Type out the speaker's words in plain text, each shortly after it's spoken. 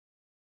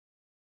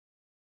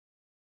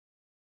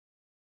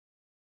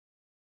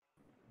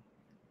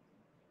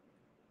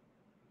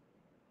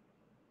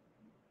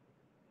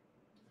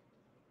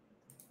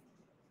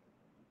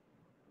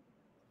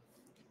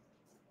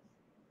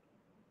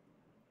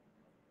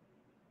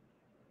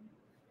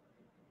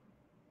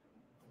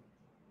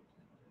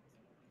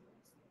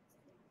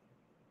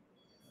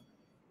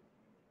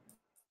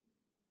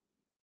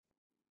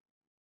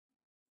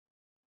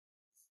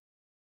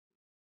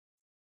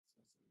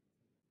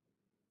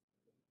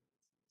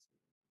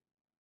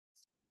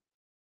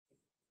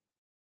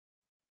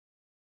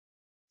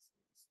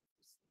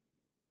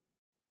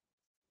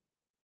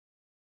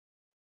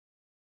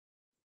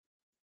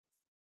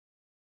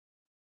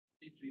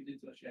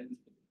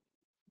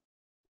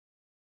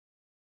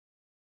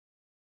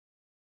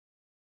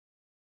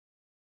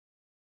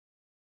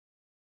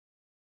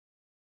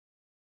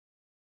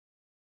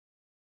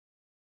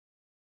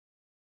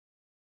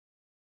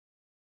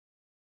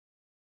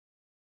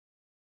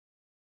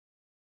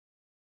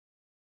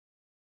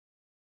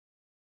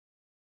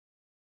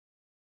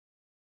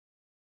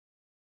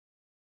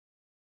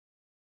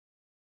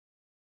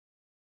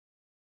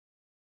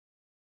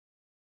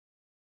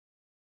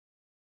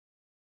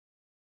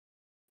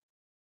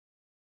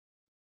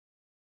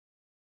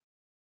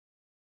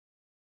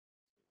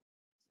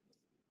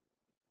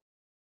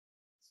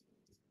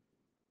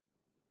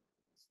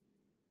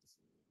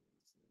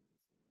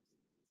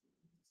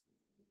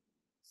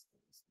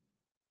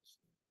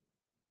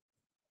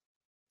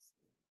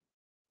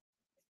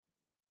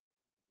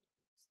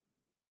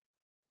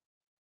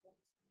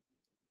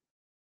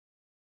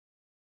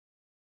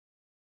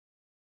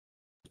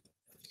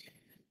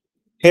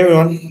Hey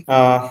everyone.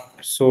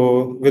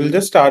 So we'll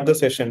just start the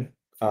session.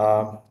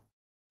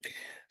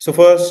 So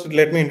first,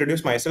 let me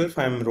introduce myself.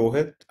 I'm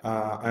Rohit.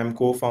 I'm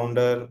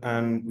co-founder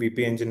and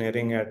VP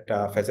engineering at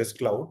Facets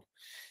Cloud.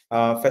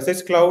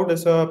 Facets Cloud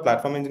is a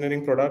platform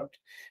engineering product.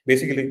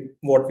 Basically,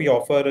 what we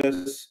offer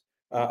is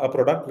a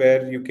product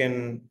where you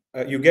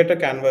get a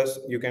canvas,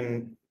 you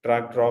can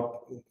drag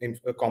drop in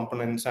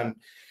components and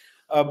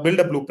build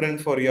a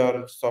blueprint for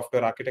your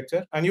software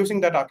architecture. And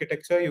using that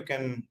architecture, you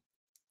can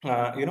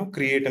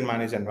create and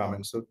manage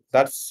environments. So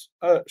that's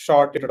a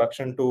short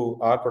introduction to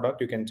our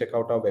product. You can check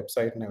out our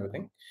website and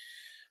everything.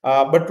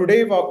 But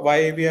today,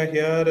 why we are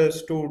here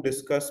is to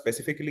discuss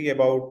specifically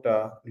about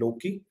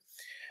Loki.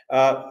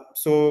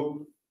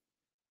 So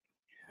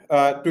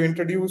to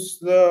introduce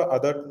the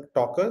other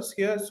talkers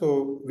here,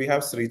 so we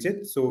have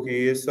Srijit. So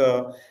he is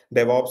a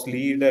DevOps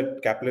lead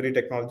at Capillary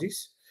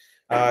Technologies.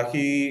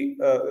 He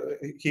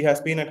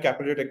has been at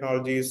Capillary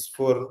Technologies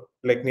for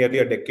like nearly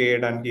a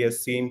decade, and he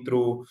has seen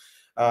through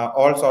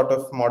all sort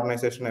of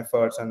modernization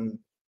efforts, and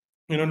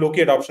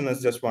Loki adoption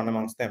is just one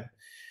amongst them.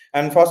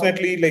 And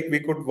fortunately, like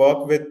we could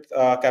work with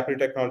Capillary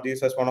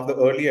Technologies as one of the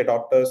early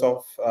adopters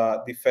of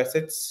the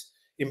facets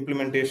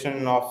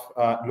implementation of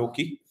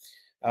Loki.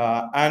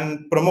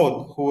 And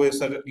Pramod, who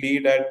is a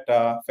lead at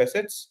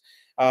Facets,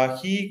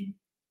 he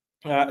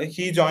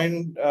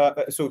joined.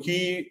 So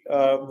he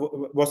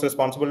was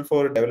responsible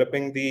for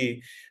developing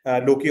the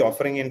Loki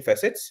offering in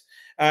Facets,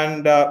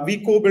 and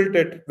we co-built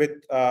it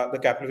with the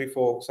Capillary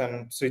folks.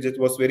 And Srijit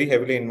was very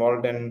heavily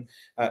involved in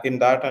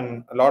that,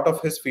 and a lot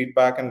of his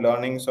feedback and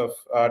learnings of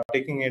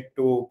taking it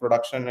to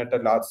production at a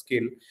large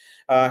scale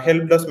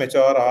helped us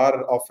mature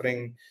our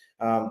offering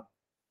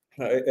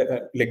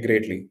like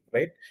greatly,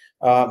 right?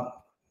 Uh,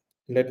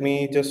 Let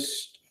me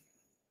just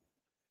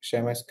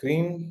share my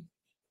screen.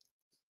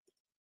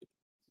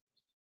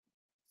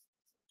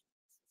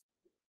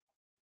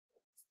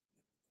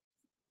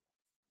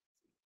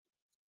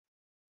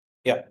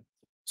 Yeah.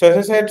 So as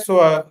I said,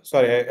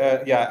 sorry,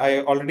 yeah,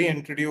 I already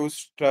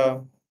introduced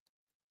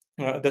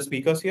the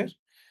speakers here,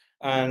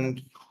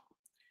 and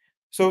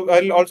so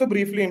I'll also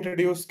briefly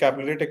introduce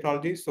Capillary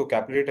Technologies. So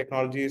Capillary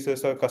Technologies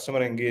is a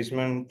customer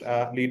engagement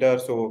leader.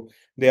 So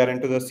they are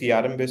into the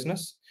CRM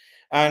business,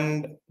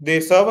 and they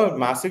serve a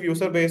massive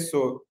user base.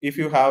 So if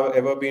you have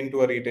ever been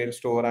to a retail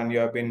store and you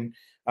have been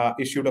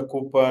issued a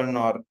coupon,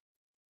 or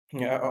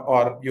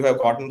you have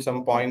gotten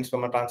some points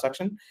from a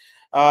transaction,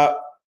 uh,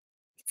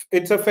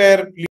 it's a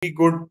fairly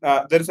good.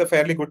 There is a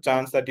fairly good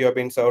chance that you have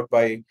been served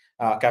by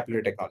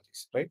Capillary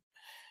Technologies, right?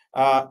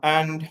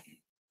 And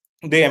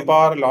they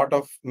empower a lot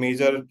of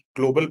major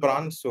global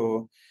brands.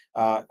 So,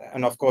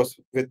 and of course,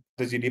 with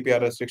the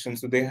GDPR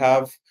restrictions, so they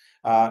have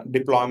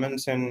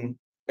deployments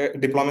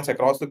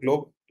across the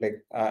globe,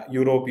 like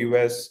Europe,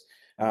 US,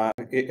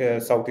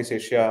 Southeast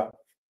Asia,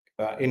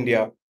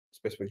 India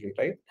specifically,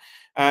 right?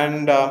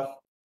 And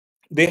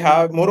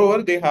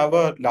moreover, they have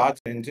a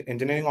large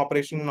engineering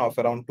operation of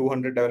around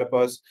 200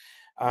 developers,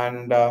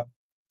 and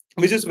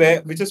which is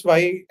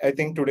why I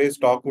think today's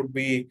talk would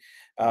be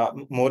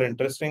more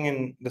interesting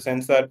in the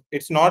sense that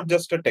it's not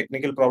just a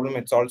technical problem;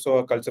 it's also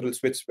a cultural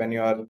switch when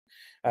you are,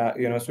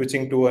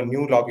 switching to a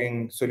new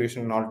logging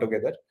solution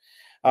altogether.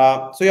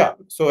 So yeah,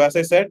 so as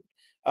I said,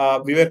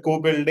 we were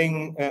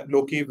co-building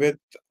Loki with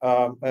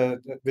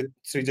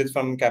Srijit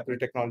from Capillary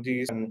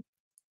Technologies, and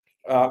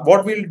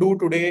what we'll do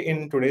today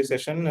in today's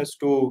session is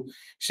to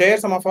share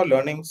some of our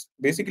learnings.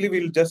 Basically,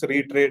 we'll just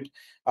reiterate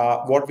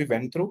what we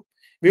went through.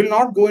 We will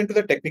not go into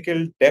the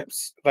technical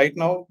depths right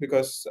now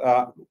because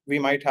we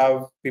might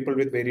have people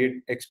with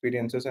varied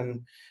experiences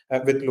and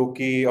with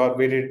Loki or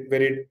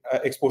varied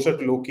exposure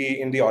to Loki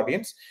in the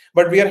audience.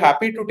 But we are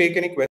happy to take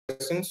any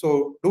questions.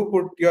 So do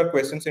put your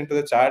questions into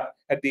the chat.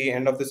 At the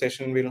end of the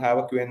session, we'll have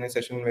a Q&A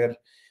session where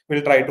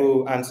we'll try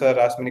to answer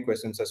as many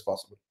questions as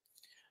possible.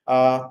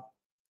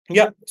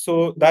 Yeah,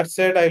 so that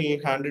said,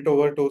 I'll hand it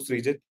over to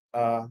Srijit.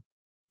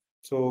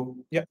 So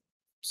yeah,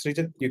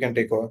 Srijit, you can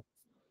take over.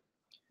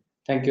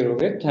 Thank you,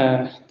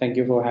 Rohit. Thank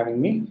you for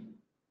having me.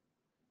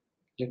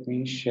 Let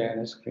me share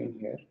the screen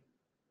here.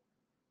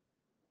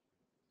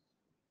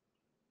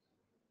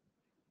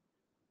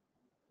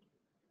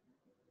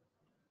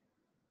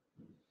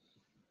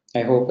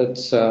 I hope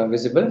it's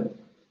visible.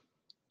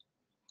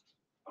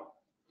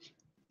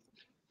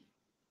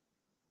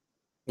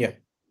 Yeah.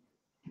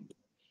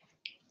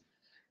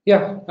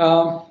 Yeah.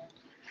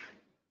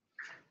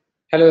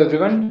 Hello,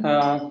 everyone.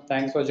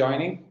 Thanks for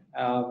joining.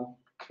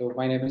 So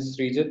my name is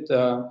Srijit.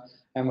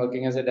 I'm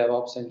working as a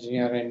DevOps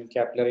engineer in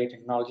Capillary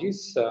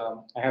Technologies.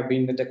 I have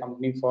been with the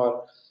company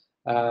for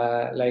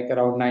like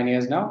around 9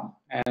 years now,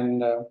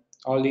 and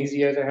all these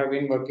years I have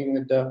been working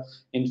with the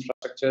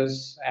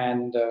infrastructures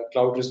and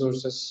cloud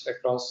resources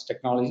across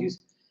technologies.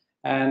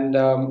 And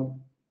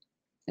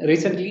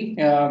recently,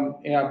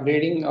 in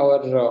upgrading our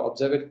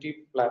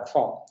observability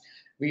platform,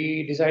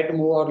 we decided to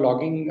move our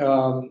logging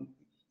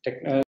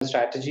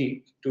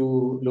strategy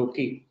to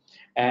Loki.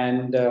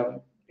 And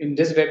in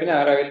this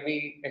webinar, I will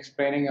be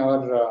explaining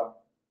our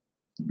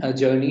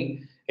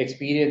journey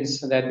experience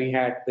that we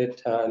had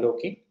with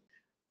Loki.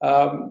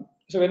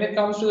 So when it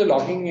comes to the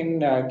logging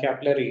in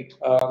Capillary,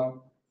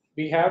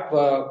 we have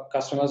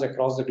customers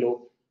across the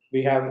globe.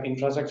 We have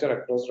infrastructure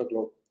across the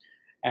globe,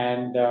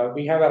 and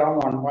we have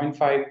around 1.5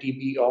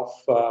 TB of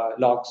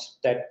logs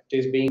that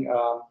is being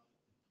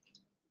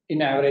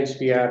in average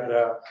we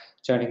are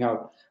churning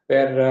out,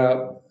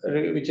 where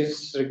which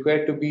is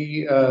required to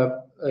be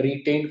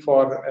retained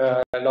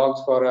for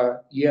logs for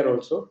a year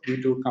also due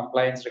to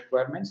compliance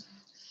requirements.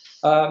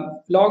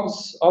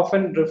 Logs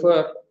often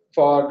refer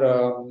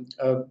for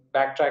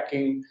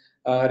backtracking,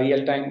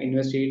 real-time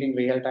investigating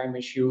real-time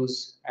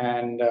issues,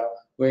 and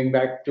going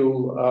back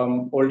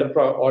to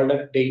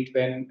older date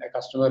when a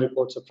customer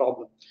reports a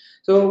problem.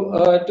 So,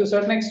 to a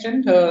certain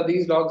extent,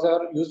 these logs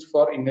are used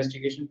for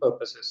investigation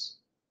purposes.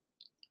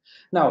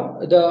 Now,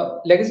 the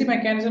legacy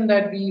mechanism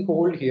that we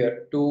hold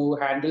here to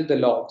handle the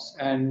logs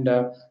and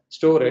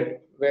store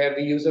it, where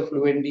we use a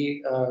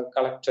Fluentd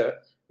collector,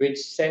 which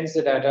sends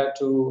the data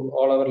to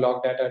all our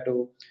log data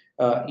to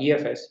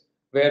EFS,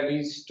 where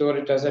we store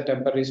it as a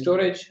temporary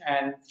storage,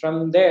 and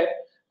from there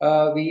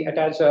we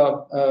attach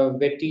a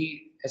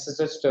VETI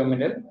SSH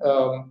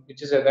terminal,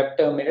 which is a web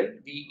terminal,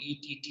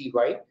 VETTY.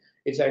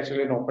 It's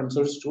actually an open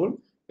source tool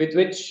with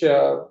which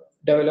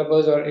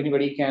developers or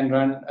anybody can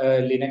run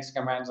Linux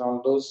commands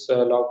on those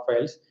log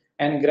files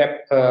and grab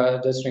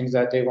the strings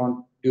that they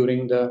want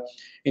during the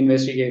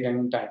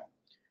investigating time.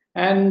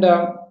 And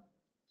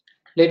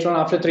later on,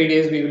 after 3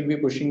 days, we will be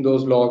pushing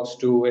those logs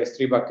to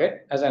S3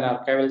 bucket as an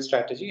archival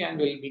strategy, and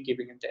we'll be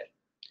keeping it there.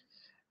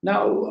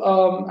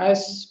 Now,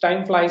 as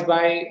time flies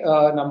by,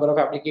 number of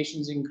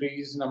applications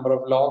increase, number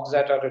of logs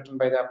that are written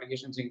by the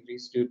applications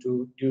increase due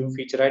to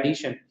feature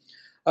addition.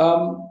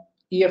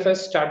 EFS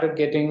started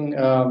getting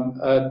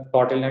a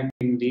bottleneck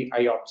in the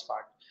IOPS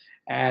part,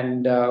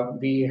 and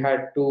we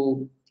had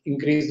to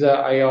increase the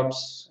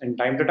IOPS in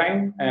time to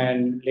time,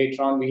 and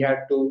later on we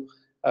had to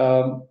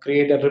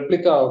create a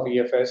replica of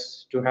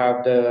EFS to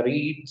have the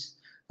reads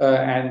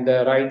and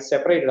the writes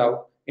separated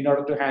out in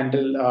order to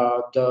handle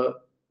the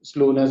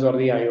slowness or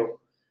the IO.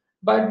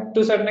 But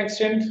to a certain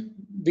extent,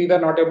 we were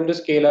not able to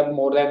scale up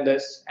more than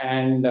this,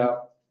 and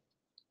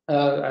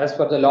as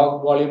per the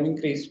log volume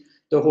increased,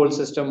 the whole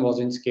system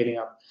wasn't scaling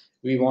up.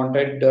 We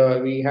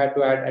had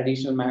to add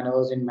additional man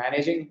hours in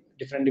managing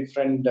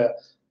different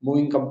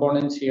moving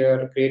components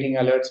here, creating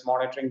alerts,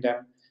 monitoring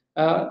them.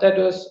 That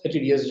was a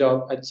tedious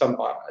job at some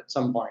point.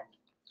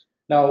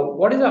 Now,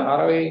 what is the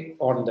ROI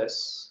on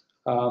this?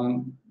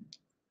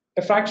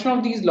 A fraction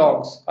of these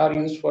logs are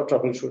used for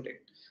troubleshooting.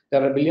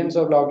 There are billions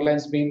of log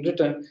lines being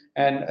written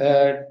and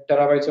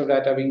terabytes of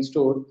data being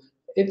stored.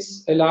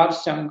 It's a large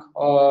chunk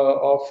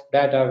of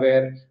data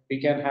where we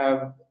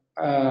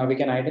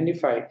can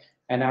identify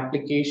an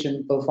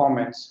application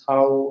performance,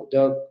 how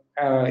the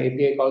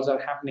API calls are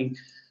happening.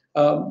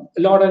 A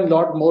lot and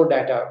lot more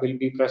data will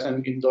be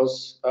present in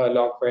those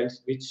log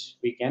files, which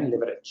we can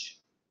leverage.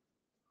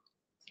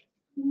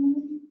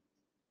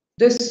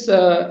 This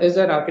is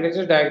an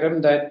architecture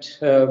diagram that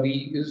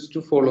we used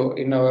to follow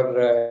in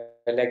our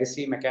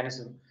legacy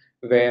mechanism,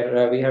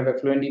 where we have a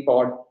Fluentd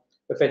pod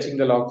fetching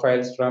the log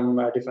files from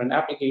different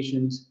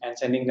applications and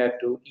sending that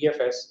to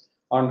EFS,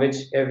 on which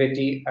a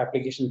VETI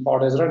application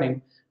pod is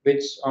running,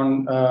 which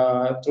on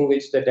through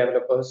which the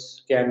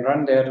developers can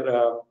run their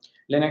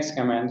Linux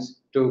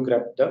commands to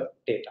grab the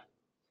data.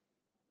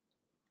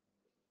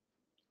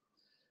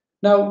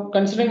 Now,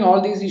 considering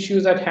all these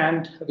issues at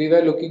hand, we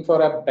were looking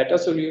for a better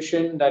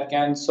solution that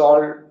can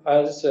solve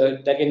us,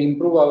 that can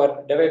improve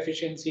our dev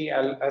efficiency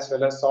as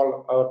well as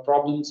solve our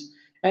problems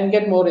and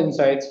get more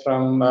insights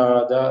from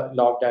the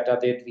log data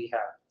that we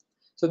have.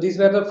 So these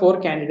were the four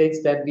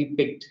candidates that we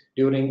picked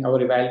during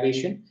our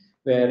evaluation,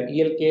 where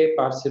ELK,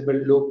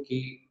 Parsable,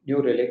 Loki,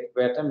 New Relic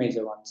were the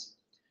major ones.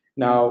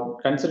 Now,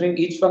 considering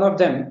each one of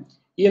them,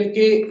 ELK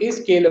is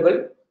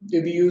scalable.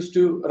 We used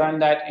to run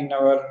that in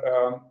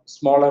our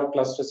smaller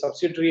cluster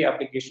subsidiary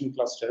application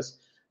clusters.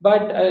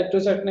 But to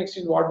a certain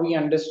extent, what we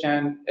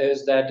understand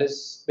is that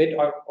it's a bit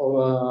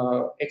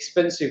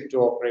expensive to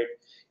operate.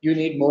 You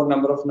need more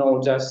number of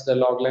nodes as the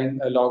log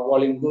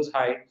volume goes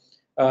high,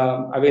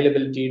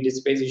 availability, disk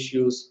space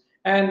issues,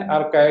 and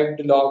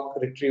archived log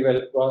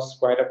retrieval was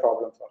quite a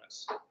problem for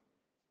us.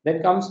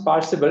 Then comes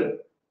Parsable.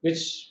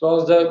 which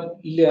was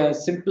the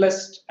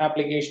simplest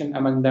application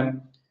among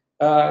them,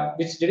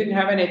 which didn't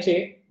have an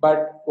HA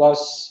but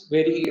was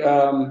very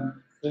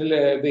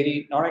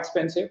non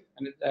expensive,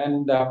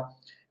 and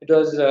it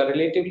was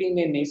relatively in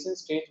a nascent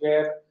stage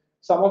where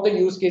some of the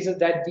use cases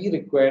that we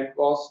required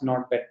was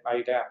not met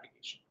by the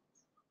application.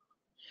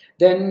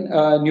 Then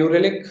New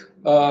Relic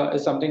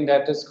is something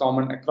that is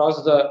common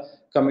across the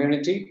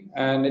community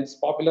and it's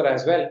popular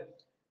as well,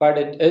 but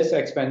it is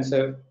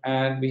expensive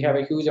and we have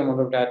a huge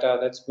amount of data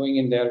that's going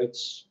in there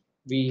which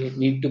we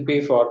need to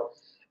pay for,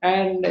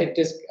 and it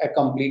is a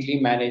completely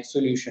managed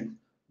solution.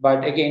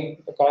 But again,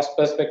 the cost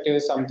perspective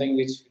is something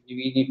which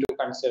we need to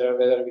consider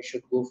whether we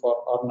should go for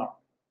or not.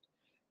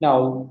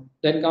 Now,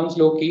 then comes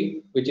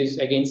Loki, which is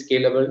again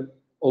scalable,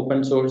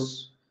 open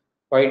source,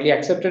 widely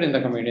accepted in the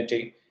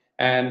community,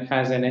 and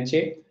has an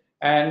HA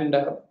and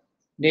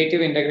native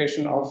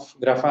integration of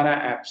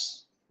Grafana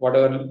apps.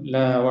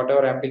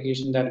 Whatever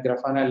application that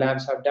Grafana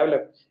labs have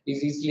developed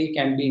is easily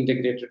can be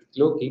integrated with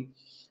Loki,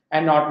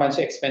 and not much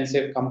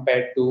expensive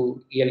compared to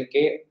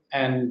ELK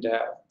and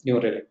New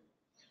Relic.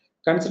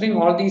 Considering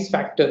all these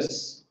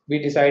factors, we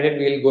decided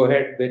we'll go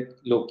ahead with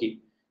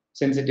Loki.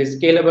 Since it is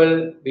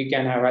scalable, we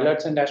can have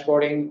alerts and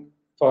dashboarding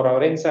for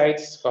our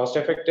insights, cost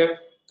effective,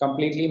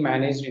 completely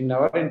managed in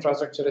our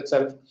infrastructure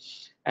itself,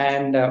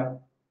 and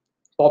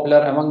popular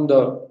among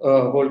the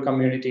whole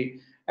community.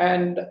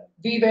 And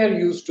we were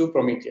used to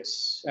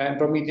Prometheus and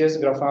Prometheus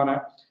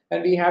Grafana,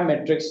 and we have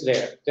metrics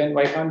there. Then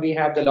why can't we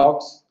have the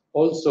logs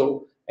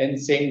also in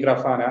same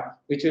Grafana,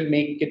 which will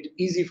make it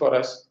easy for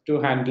us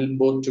to handle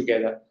both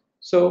together.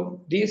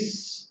 So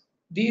these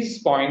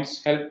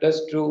points helped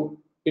us to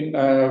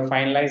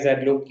finalize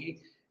that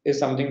Loki is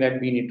something that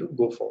we need to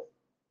go for.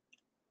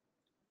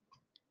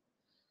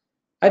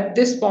 At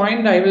this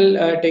point, I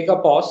will take a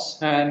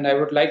pause and I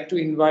would like to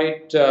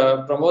invite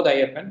Pramod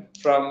Ayappan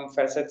from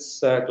Facets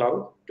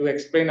Cloud to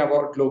explain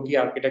about Loki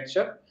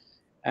architecture.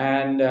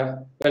 And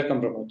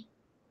welcome, Pramod.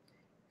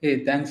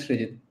 Hey, thanks,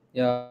 Srijit.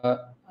 Yeah,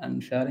 I'm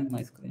sharing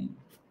my screen.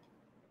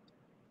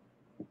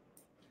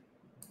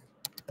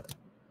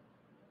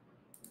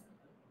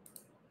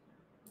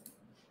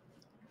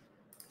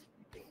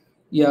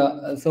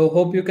 Yeah, so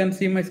hope you can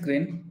see my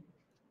screen.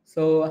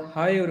 So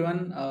hi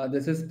everyone,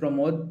 this is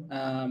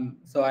Pramod.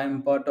 So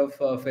I'm part of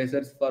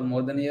Facets for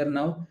more than a year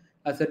now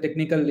as a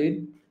technical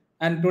lead.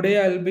 And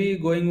today I'll be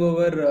going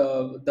over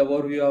the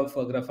overview of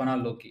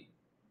Grafana Loki.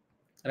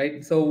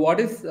 Right. So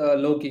what is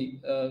Loki?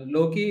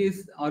 Loki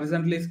is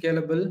horizontally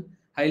scalable,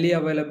 highly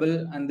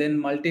available, and then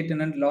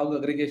multi-tenant log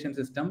aggregation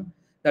system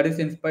that is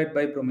inspired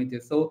by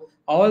Prometheus. So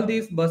all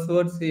these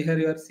buzzwords here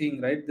you are seeing,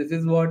 right? This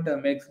is what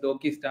makes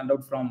Loki stand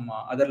out from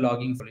other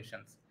logging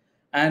solutions.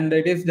 And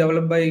it is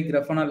developed by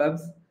Grafana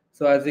Labs.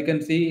 So as you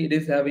can see, it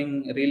is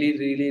having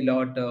really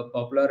lot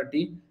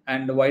popularity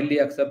and widely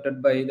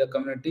accepted by the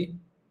community.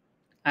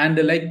 And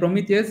like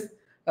Prometheus,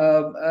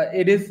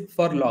 it is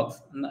for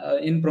logs.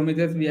 In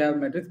Prometheus we have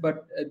metrics,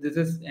 but this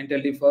is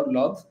entirely for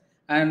logs,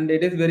 and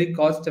it is very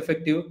cost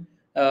effective.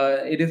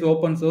 It is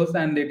open source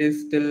and it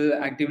is still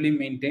actively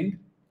maintained.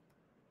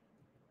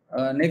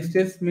 Next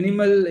is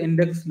minimal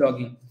index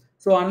logging.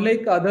 So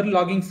unlike other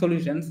logging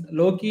solutions,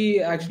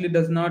 Loki actually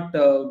does not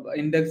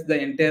index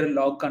the entire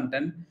log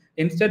content.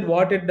 Instead,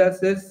 what it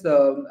does is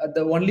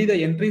only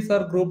the entries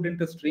are grouped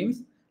into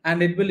streams,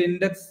 and it will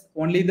index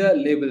only the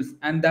labels,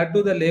 and that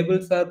too the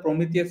labels are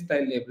Prometheus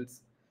style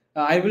labels.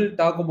 I will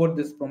talk about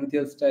this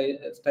Prometheus style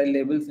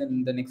labels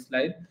in the next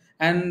slide.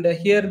 And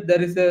here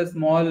there is a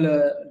small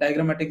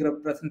diagrammatic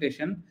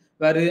representation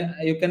where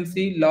you can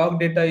see log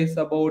data is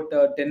about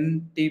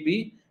 10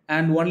 TB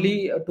and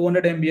only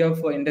 200 MB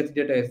of index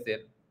data is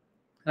there,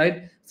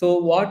 right? So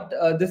what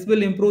this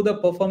will improve the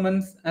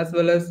performance as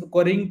well as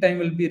querying time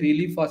will be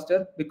really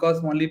faster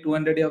because only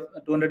 200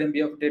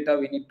 MB of data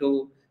we need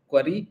to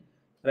query,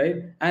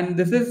 right? And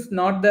this is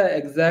not the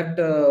exact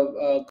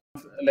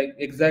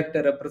exact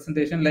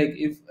representation. Like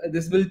if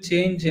this will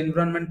change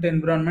environment to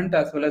environment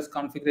as well as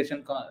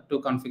configuration to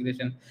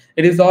configuration,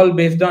 it is all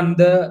based on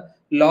the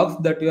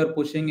logs that you are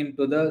pushing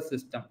into the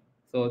system.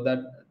 So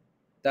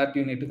that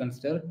you need to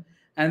consider.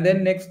 And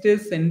then next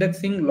is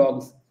indexing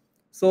logs.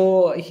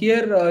 So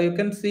here you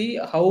can see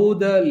how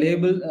the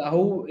label,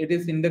 how it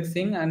is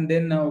indexing, and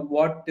then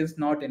what is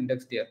not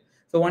indexed here.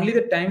 So only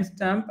the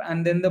timestamp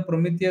and then the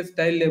Prometheus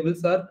style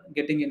labels are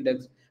getting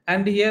indexed.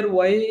 And here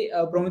why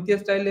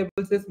Prometheus style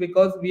labels is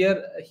because we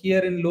are here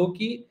in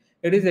Loki,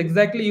 it is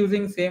exactly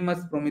using same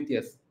as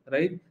Prometheus,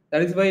 right?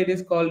 That is why it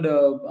is called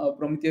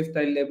Prometheus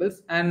style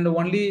labels, and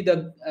only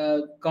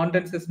the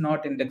contents is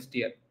not indexed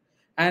here.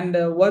 And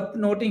worth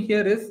noting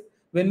here is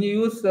when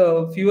you use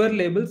fewer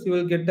labels, you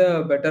will get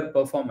a better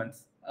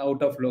performance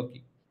out of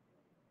Loki.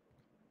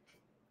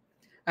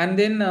 And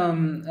then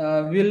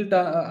I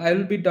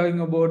will be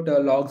talking about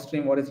log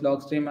stream. What is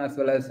log stream as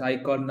well as high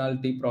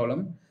cardinality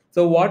problem.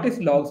 So what is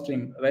log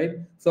stream, right?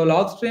 So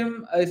log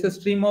stream is a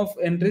stream of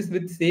entries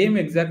with same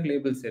exact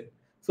label set.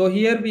 So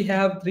here we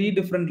have three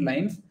different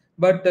lines,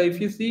 but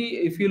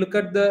if you look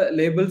at the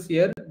labels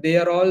here, they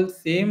are all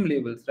same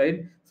labels,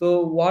 right?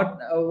 So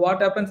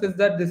what happens is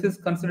that this is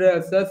considered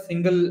as a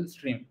single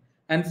stream.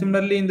 And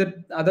similarly, in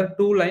the other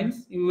two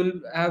lines, you will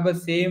have a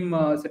same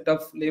set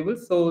of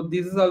labels. So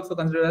this is also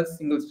considered as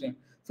single stream.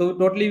 So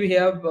totally we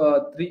have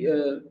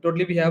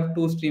totally we have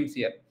two streams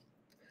here.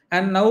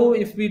 And now,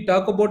 if we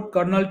talk about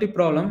cardinality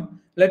problem,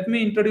 let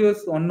me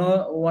introduce one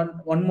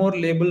more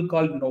label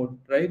called node,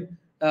 right?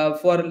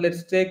 For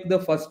let's take the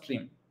first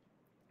stream.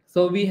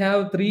 So we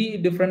have three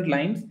different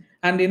lines,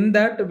 and in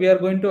that we are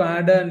going to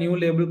add a new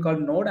label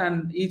called node,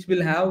 and each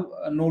will have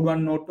node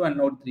 1, node 2, and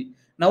node 3.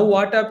 Now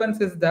what happens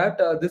is that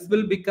this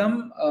will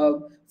become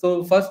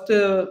so first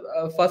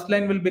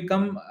line will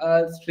become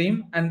a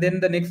stream, and then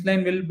the next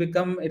line will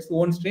become its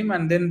own stream,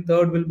 and then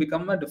third will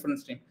become a different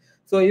stream.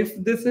 So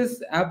if this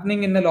is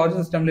happening in a large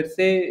system, let's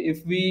say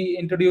if we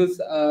introduce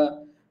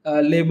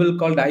a label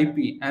called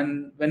IP,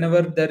 and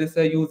whenever there is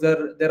a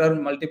user, there are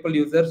multiple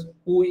users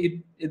who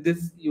it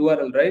this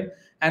URL, right?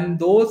 And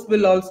those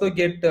will also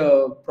get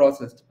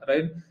processed,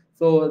 right?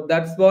 So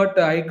that's what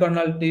high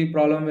cardinality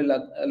problem will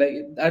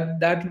like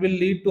that will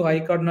lead to high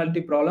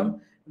cardinality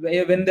problem.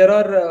 When there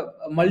are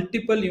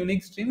multiple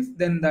unique streams,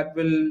 then that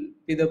will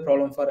be the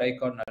problem for high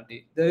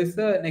cardinality. There is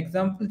an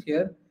example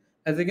here.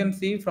 As you can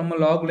see from a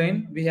log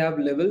line, we have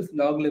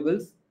log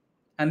levels,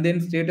 and then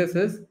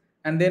statuses,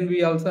 and then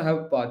we also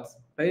have paths,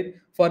 right?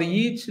 For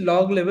each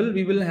log level,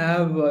 we will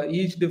have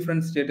each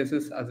different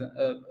statuses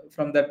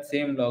from that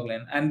same log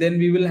line, and then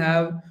we will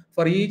have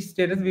for each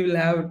status we will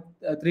have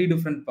three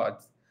different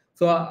paths.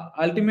 So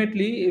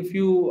ultimately, if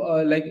you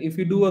if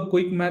you do a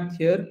quick math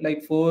here,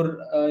 like 4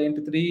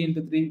 into 3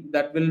 into 3,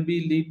 that will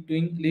be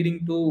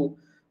leading to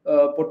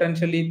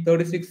potentially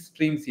 36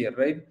 streams here,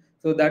 right?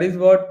 So that is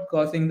what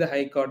causing the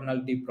high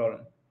cardinality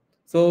problem.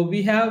 So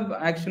we have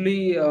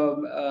actually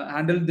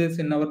handled this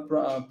in our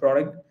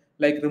product,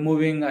 like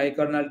removing high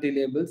cardinality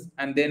labels,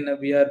 and then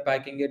we are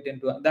packing it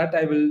into that.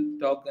 I will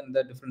talk in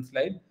the different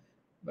slide,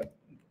 but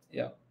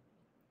yeah.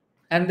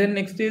 And then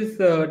next is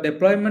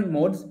deployment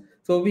modes.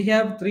 So we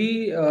have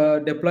three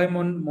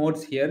deployment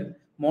modes here: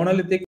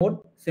 monolithic mode,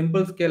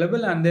 simple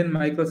scalable, and then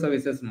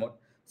microservices mode.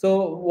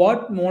 So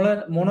what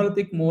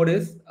monolithic mode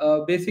is,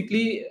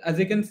 basically, as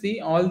you can see,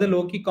 all the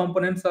Loki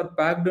components are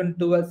packed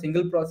into a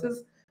single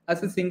process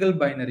as a single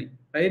binary,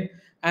 right?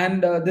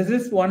 And this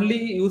is only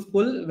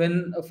useful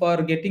when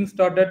for getting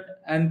started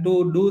and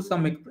to do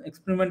some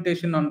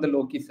experimentation on the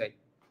Loki side.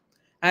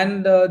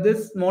 And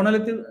this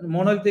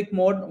monolithic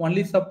mode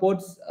only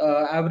supports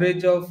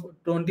average of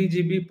 20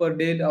 GB per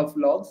day of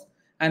logs,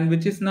 and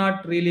which is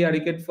not really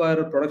adequate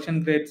for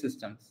production grade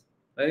systems,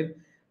 right?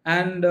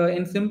 And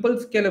in simple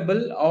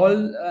scalable,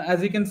 all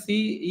as you can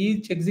see,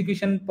 each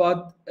execution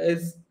path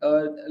is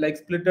like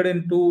splitted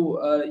into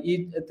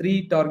each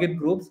three target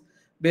groups,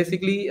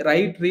 basically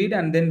write, read,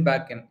 and then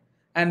backend.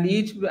 And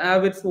each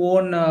have its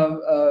own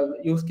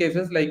use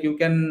cases, like you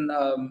can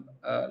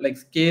like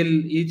scale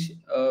each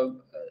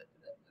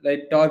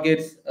like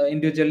targets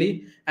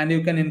individually, and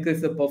you can increase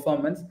the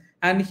performance.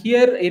 And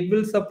here it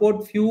will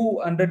support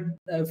few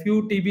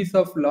TBs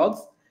of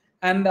logs.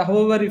 And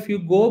however, if you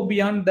go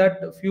beyond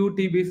that few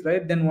TBs,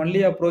 right, then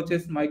only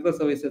approaches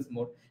microservices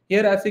mode.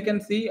 Here, as you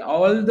can see,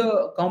 all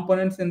the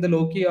components in the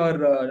Loki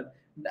are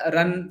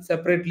run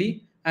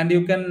separately, and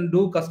you can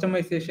do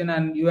customization,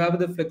 and you have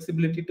the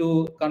flexibility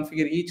to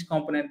configure each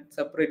component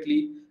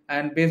separately,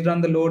 and based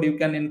on the load you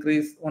can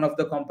increase one of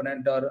the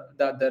component or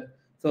the other.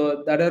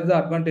 So that are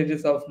the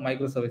advantages of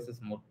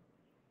microservices mode.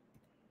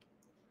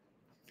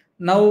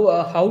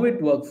 Now, how it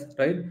works,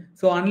 right?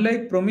 So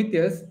unlike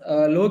Prometheus,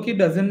 Loki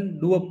doesn't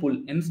do a pull.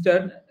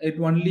 Instead, it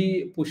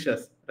only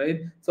pushes,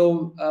 right?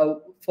 So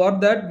for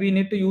that, we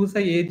need to use a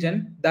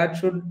agent that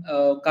should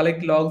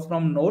collect logs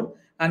from node,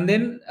 and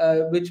then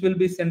which will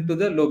be sent to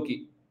the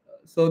Loki.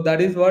 So that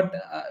is what.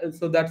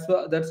 So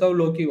that's how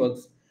Loki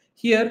works.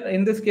 Here,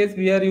 in this case,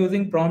 we are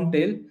using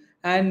Promptail,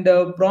 and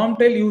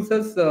Promptail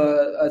uses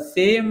a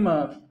same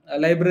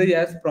library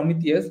as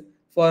Prometheus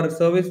for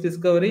service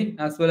discovery,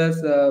 as well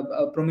as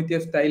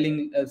Prometheus style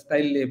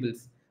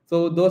labels.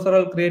 So those are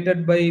all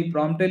created by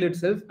Promptail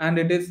itself, and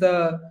it is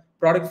a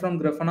product from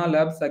Grafana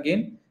Labs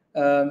again.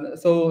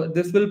 So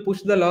this will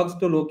push the logs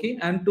to Loki,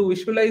 and to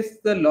visualize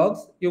the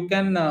logs, you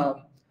can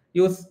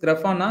use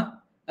Grafana,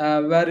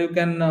 where you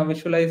can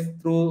visualize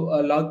through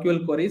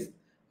logql queries,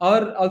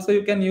 or also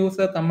you can use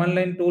a command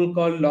line tool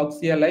called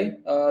logcli.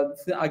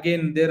 So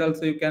again, there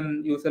also you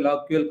can use a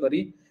logql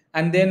query,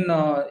 and then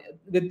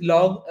with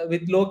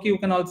Loki you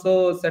can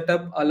also set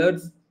up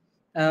alerts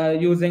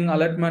using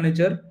alert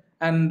manager,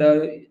 and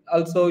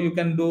also you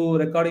can do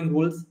recording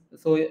rules.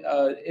 So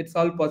it's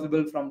all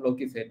possible from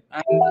Loki side.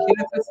 And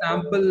here is a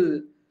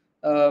sample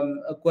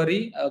a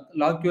query, a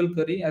logql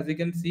query. As you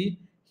can see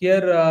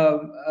here,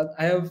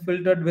 I have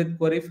filtered with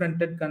query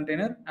fronted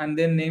container, and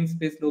then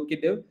namespace Loki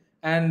dev,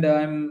 and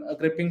I'm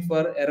gripping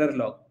for error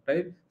log,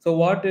 right? So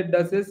what it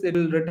does is it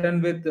will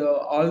return with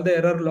all the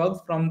error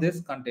logs from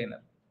this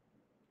container.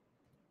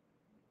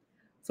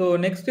 So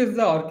next is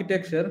the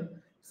architecture.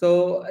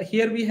 So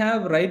here we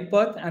have write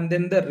path and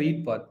then the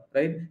read path.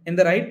 right? In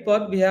the write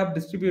path, we have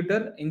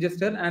distributor,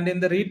 ingester, and in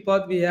the read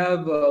path, we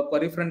have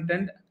query front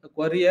end,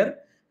 courier,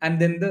 and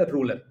then the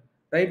ruler,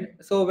 right?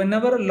 So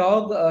whenever a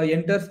log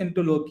enters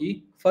into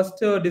Loki, first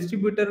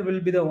distributor will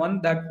be the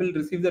one that will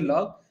receive the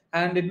log,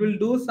 and it will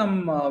do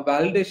some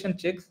validation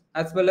checks,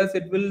 as well as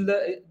this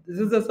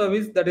is a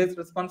service that is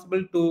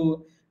responsible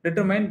to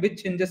determine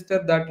which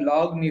ingester that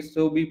log needs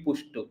to be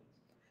pushed to.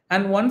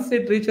 And once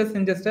it reaches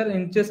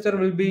ingester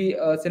will be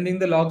sending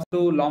the logs to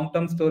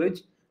long-term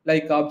storage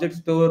like object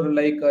store,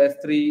 like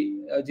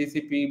S3,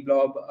 GCP,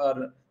 Blob,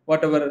 or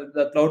whatever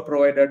the cloud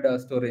provided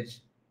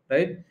storage,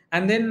 right?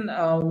 And then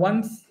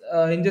once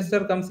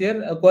ingester comes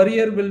here, a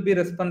courier will be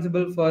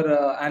responsible for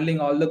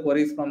handling all the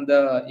queries from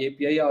the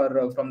API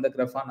or from the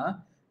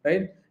Grafana,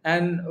 right?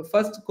 And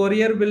first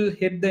courier will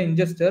hit the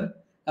ingester,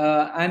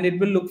 and it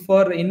will look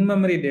for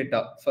in-memory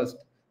data first.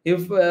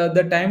 If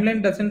the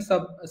timeline doesn't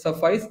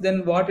suffice,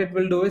 then what it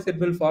will do is it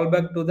will fall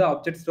back to the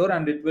object store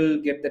and it will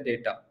get the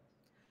data.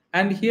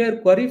 And here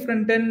query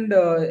front end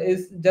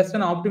is just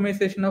an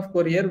optimization of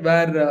courier,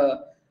 where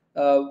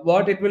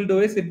what it will do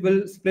is it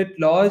will split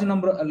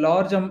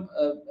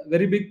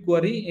very big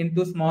query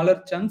into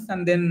smaller chunks,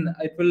 and then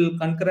it will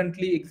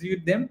concurrently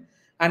execute them,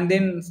 and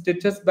then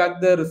stitches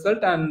back the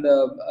result and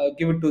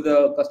give it to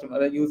the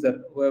customer,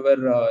 user,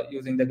 whoever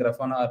using the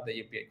Grafana or the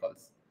API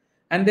calls.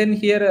 And then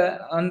here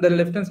on the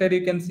left hand side,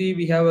 you can see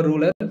we have a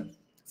ruler.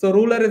 So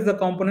ruler is the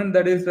component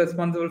that is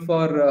responsible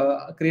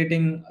for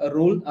creating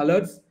rule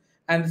alerts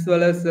as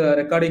well as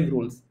recording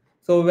rules.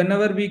 So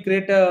whenever we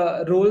create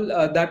a rule,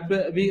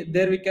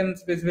 we can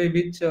specify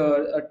which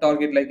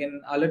target, like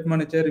in alert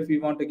manager, if we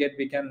want to get,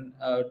 we can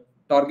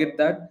target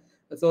that.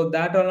 So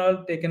that are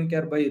all taken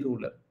care by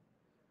ruler.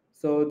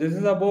 So this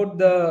is about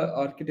the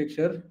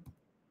architecture.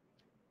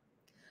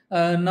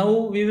 Now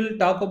we will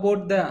talk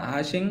about the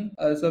hashing.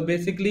 So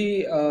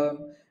basically, a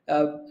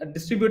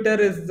distributor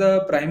is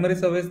the primary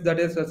service that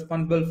is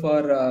responsible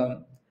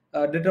for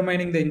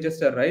determining the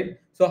ingester, right?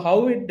 So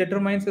how it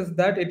determines is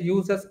that it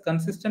uses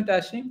consistent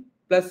hashing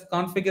plus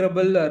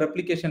configurable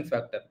replication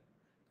factor,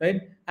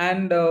 right?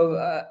 And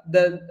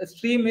the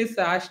stream is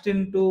hashed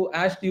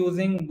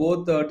using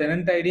both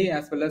tenant ID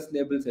as well as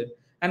label set.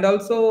 And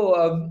also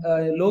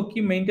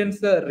Loki maintains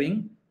the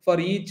ring for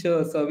each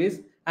service.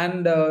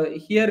 And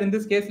here in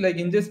this case, like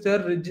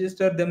ingester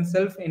register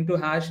themselves into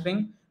hash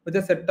ring with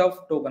a set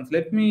of tokens.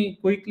 Let me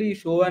quickly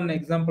show an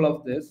example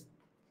of this.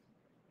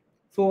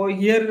 So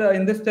here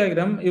in this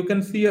diagram, you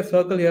can see a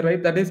circle here,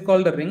 right? That is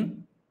called a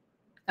ring.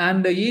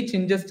 And each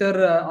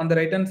ingester on the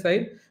right hand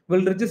side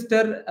will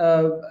register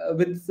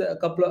with a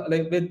couple of,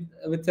 like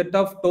with set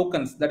of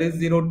tokens, that is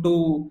 0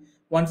 to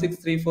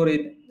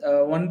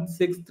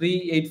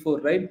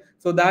 16384, right?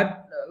 So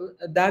that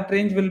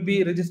range will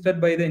be registered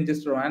by the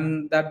ingester,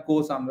 and that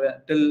goes on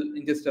till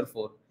ingester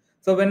 4.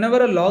 So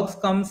whenever a logs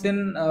comes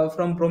in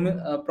from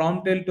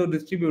prompt tail to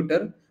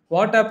distributor,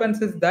 what happens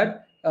is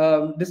that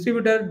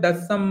distributor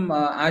does some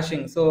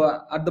hashing.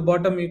 So at the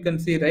bottom you can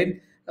see, right?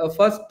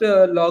 First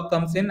log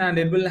comes in and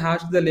it will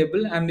hash the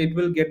label and it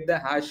will get the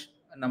hash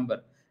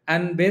number.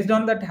 And based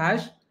on that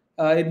hash,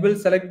 it will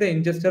select the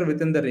ingester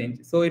within the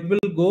range. So it will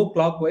go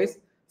clockwise.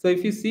 So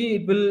if you see,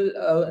 it will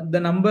the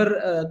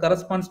number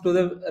corresponds to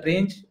the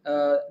range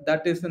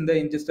that is in the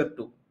ingester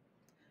 2.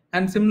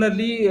 And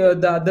similarly,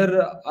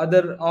 the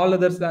other all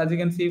others, as you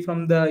can see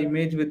from the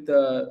image with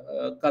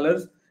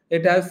colors,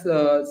 it has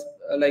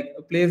like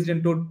placed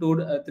into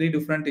three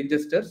different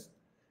ingesters.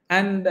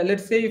 And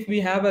let's say if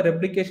we have a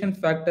replication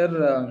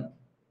factor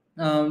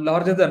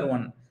larger than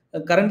 1.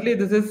 Currently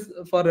this is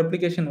for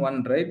replication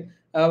 1, right?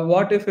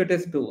 What if it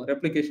is 2,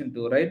 replication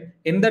 2, right?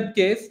 In that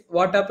case,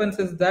 what happens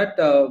is that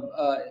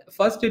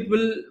first it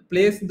will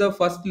place the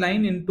first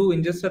line into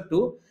ingester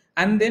 2,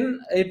 and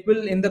then it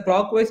will, in the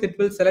clockwise, it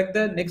will select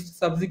the next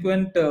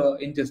subsequent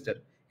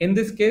ingester. In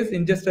this case,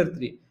 ingester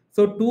 3.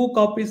 So 2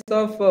 copies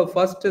of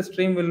first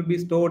stream will be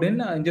stored in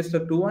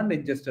ingester 2 and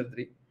ingester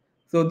 3.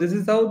 So this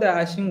is how the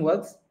hashing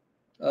works.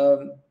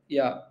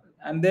 Yeah.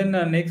 And then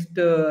next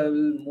we'll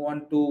move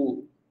on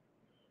to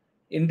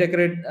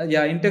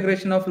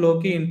integration of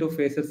Loki into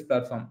Facets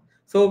platform.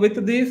 So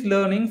with these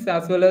learnings,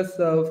 as well as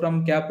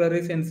from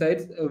Capillary's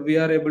insights, we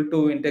are able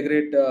to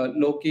integrate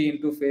Loki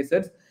into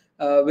Facets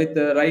with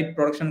the right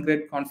production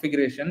grade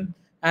configuration.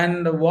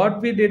 And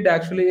what we did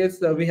actually is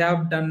we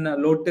have done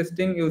load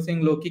testing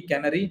using Loki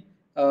Canary,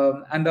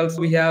 and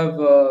also we have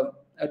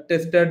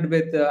tested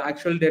with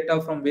actual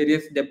data from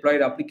various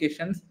deployed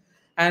applications.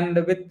 And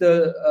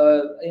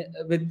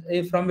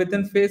from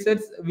within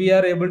Facets,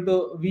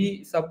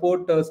 we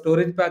support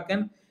storage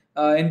backend,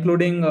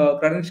 including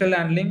credential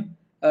handling.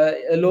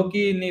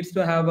 Loki needs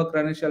to have a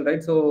credential,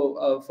 right?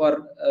 So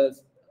for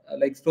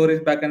like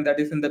storage backend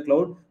that is in the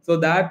cloud, so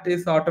that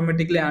is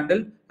automatically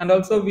handled. And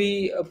also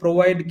we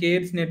provide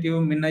K8s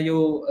native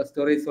MinIO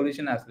storage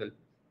solution as well.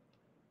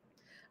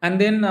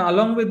 And then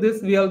along with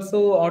this, we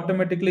also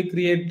automatically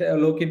create a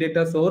Loki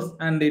data source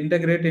and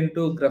integrate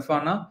into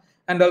Grafana.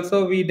 And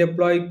also we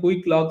deploy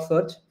quick log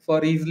search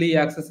for easily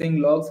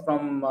accessing logs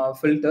from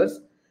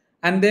filters.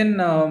 And then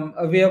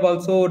we have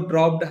also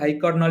dropped high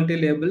cardinality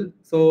label,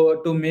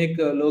 so to make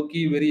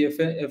Loki very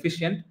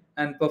efficient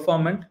and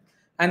performant.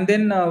 And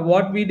then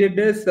what we did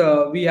is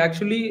we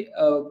actually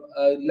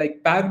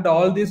like packed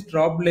all these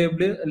dropped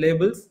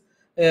labels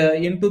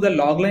into the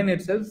logline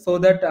itself, so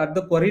that at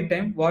the query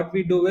time, what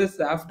we do is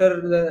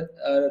after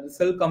the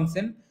result comes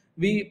in,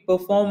 we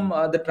perform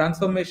the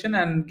transformation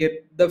and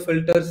get the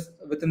filters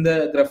within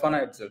the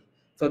Grafana itself.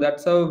 So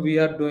that's how we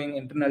are doing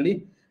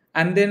internally.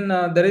 And then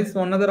there is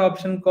one other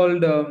option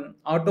called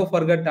auto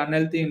forget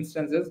unhealthy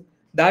instances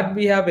that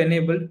we have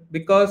enabled,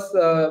 because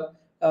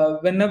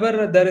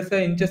whenever there is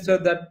a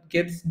ingester that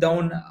gets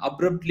down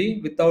abruptly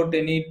without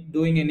any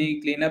doing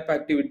any cleanup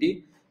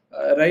activity,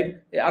 right,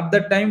 at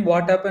that time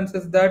what happens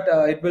is that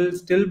it will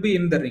still be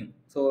in the ring,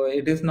 so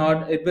it is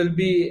not, it will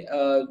be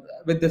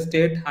with the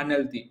state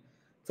unhealthy.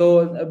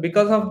 So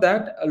because of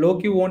that,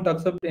 Loki won't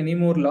accept any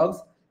more logs.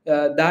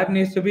 That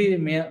needs to be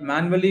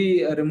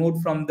manually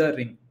removed from the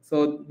ring.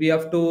 So we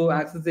have to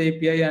access the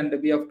API and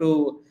we have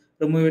to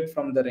remove it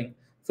from the ring.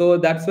 So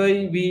that's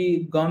why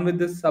we gone with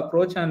this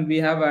approach, and we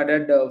have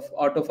added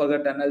auto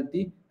forget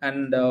unhealthy,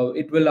 and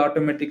it will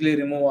automatically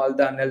remove all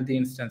the unhealthy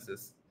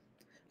instances.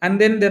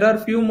 And then there are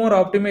few more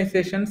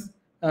optimizations,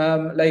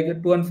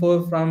 like 2 and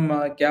 4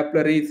 from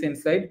capillaries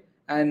inside,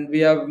 and we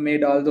have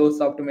made all those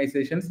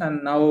optimizations,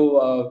 and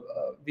now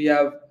we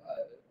have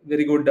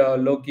very good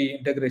Loki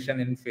integration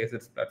in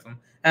Facets platform.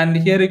 And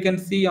here you can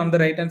see on the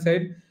right hand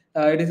side,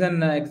 it is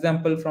an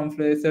example from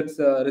Facets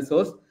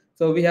resource.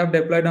 So we have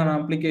deployed an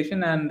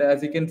application, and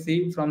as you can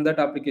see from that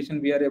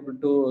application, we are able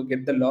to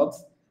get the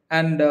logs.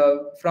 And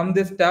from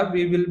this tab,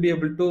 we will be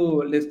able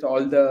to list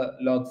all the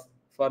logs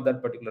for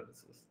that particular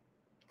resource.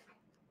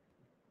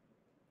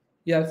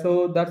 Yeah,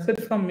 so that's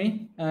it from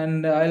me,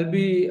 and I'll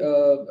be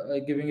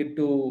giving it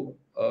to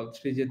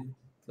Srijit.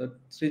 So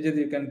Srijit,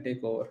 you can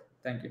take over.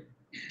 Thank you.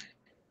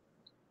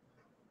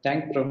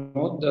 Thank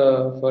Pramod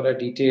for a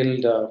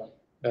detailed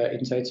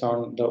insights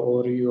on the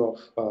overview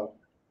of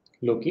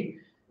Loki.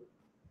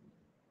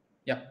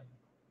 Yeah.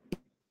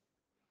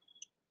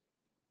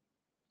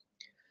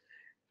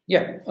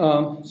 Yeah,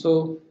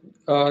 so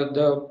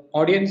the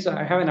audience,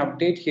 I have an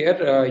update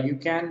here. You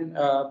can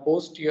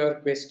post your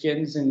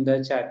questions in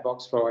the chat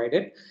box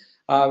provided.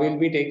 We'll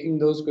be taking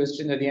those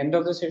questions at the end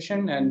of the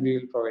session, and we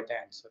will provide the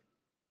answer.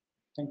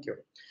 Thank you.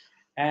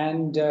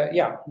 And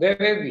yeah, where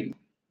were we?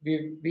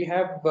 We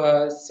have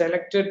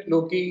selected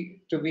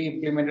Loki to be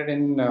implemented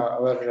in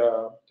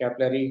our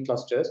capillary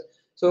clusters.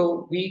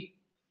 So we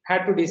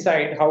had to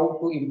decide how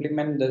to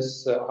implement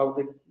this, how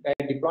the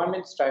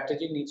deployment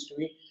strategy needs to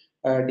be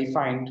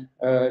defined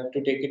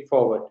to take it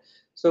forward.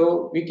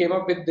 So we came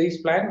up with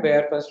this plan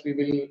where first we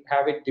will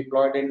have it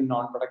deployed in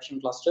non-production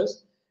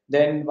clusters.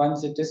 Then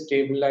once it is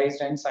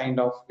stabilized and signed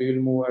off, we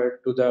will move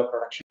to the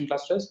production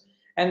clusters,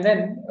 and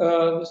then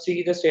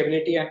see the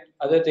stability and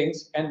other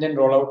things, and then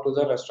roll out to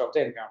the rest of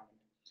the environment.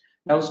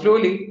 Now,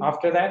 slowly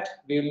after that,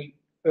 we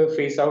will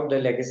phase out the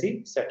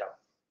legacy setup.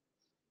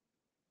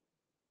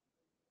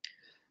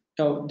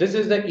 Now, this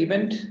is the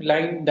event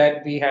line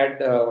that we had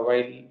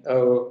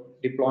while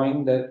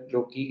deploying the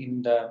Loki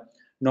in the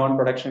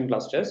non-production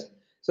clusters.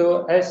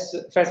 So as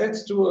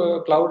Facets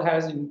to Cloud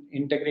has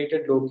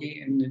integrated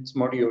Loki in its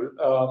module,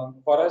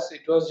 for us,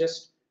 it was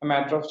just a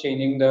matter of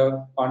changing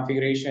the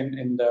configuration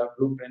in the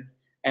blueprint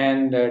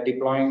and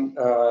deploying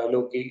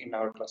Loki in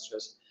our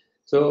clusters.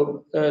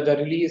 So the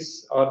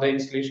release or the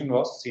installation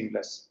was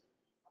seamless.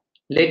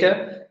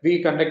 Later,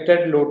 we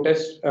conducted load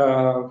test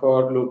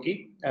for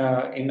Loki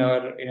in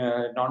our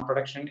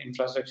non-production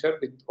infrastructure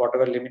with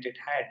whatever limit it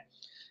had,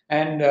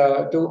 and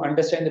to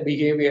understand the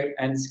behavior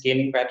and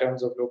scaling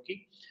patterns of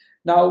Loki.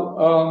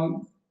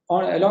 Now,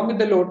 along with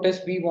the load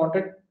test, we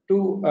wanted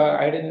to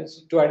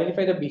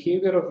identify the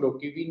behavior of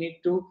Loki. We need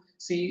to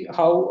see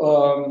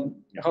how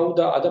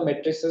the other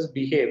matrices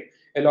behave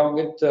along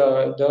with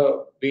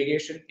the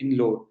variation in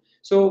load.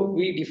 So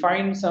we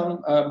define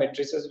some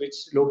matrices which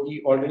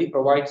Loki already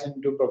provides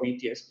into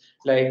Prometheus,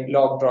 like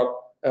log drop,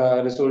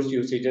 resource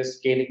usages,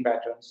 scaling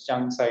patterns,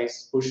 chunk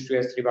size, push to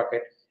S3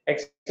 bucket,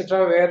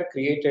 etc. were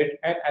created,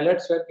 and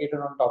alerts were created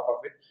on top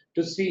of it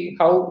to see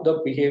how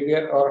the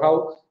behavior or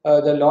how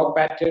the log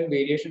pattern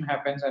variation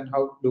happens and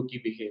how Loki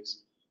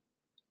behaves.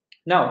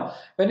 Now,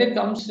 when it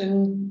comes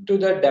into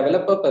the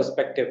developer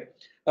perspective,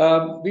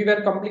 we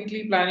were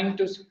completely planning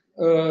to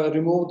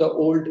remove the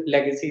old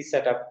legacy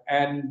setup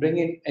and bring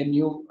in a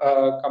new,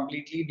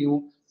 completely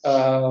new,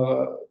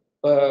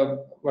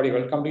 what do you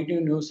call, completely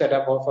new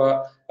setup of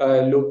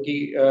a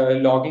Loki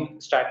logging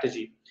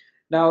strategy.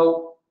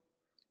 Now,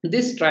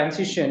 this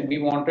transition, we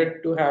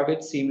wanted to have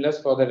it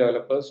seamless for the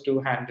developers to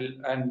handle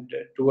and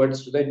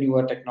towards to the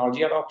newer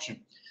technology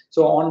adoption.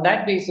 So on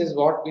that basis,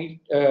 what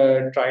we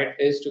tried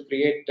is to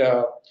create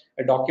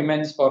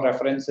documents for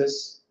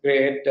references,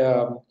 create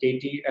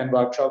KT and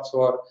workshops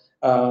for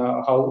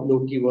how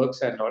Loki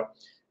works and all.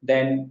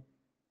 Then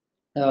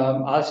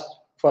asked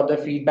for the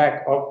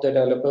feedback of the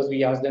developers.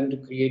 We asked them to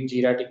create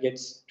Jira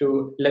tickets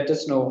to let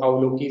us know how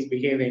Loki is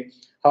behaving,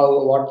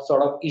 how what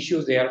sort of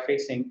issues they are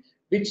facing.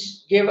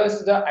 which gave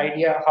us the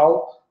idea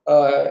how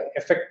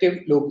effective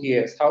Loki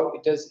is, how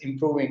it is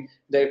improving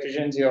the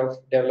efficiency of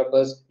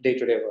developers'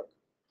 day-to-day work.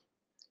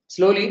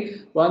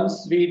 Slowly,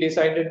 once we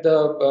decided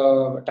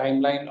the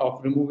timeline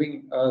of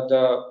removing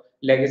the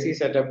legacy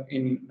setup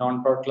in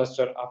non-prod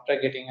cluster after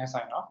getting a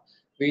sign-off,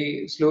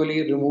 we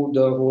slowly removed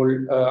the whole,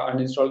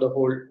 uninstalled the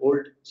whole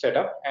old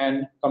setup,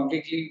 and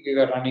completely we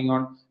were running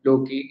on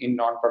Loki in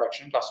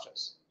non-production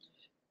clusters.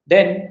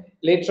 Then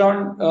later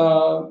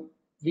on,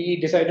 we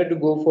decided to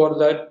go for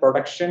the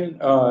production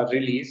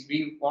release.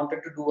 We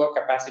wanted to do a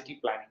capacity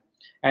planning,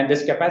 and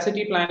this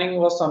capacity planning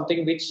was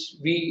something which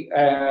we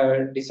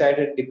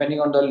decided depending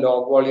on the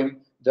log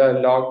volume, the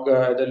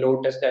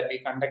load test that we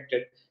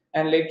conducted,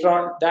 and later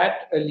on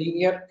that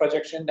linear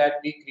projection that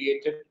we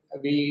created,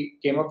 we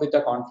came up with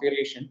a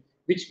configuration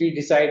which we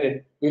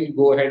decided will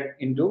go ahead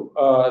into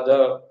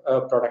the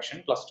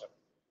production cluster.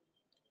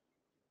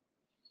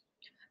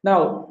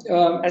 Now,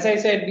 as I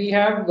said, we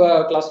have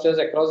clusters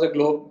across the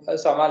globe.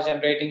 Some are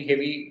generating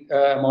heavy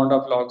amount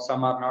of logs,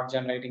 some are not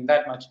generating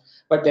that much.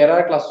 But there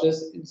are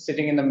clusters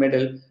sitting in the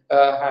middle,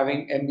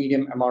 having a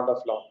medium amount of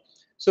log.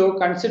 So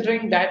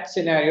considering that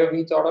scenario,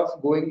 we thought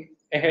of going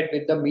ahead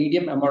with the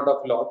medium amount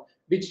of log,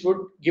 which would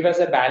give us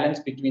a balance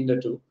between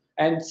the two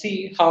and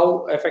see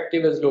how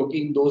effective is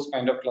Loki in those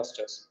kind of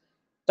clusters.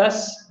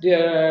 Thus,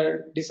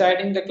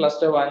 deciding the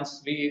cluster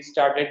once we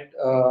started,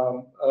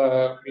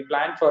 we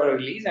planned for a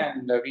release,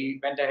 and we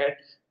went ahead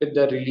with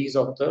the release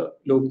of the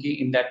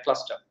Loki in that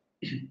cluster.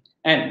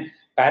 And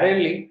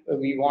parallelly,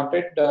 we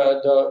wanted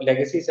the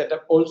legacy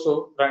setup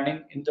also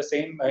running in the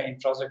same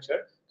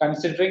infrastructure,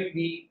 considering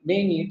we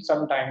may need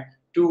some time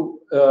to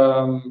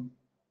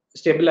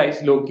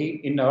stabilize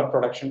Loki in our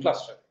production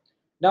cluster.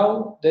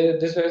 Now,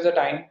 this was the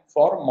time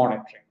for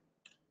monitoring.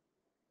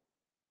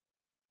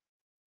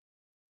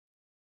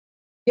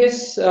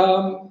 Yes,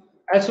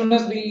 as soon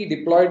as we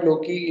deployed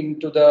Loki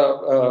into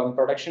the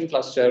production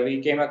cluster,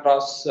 we came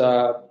across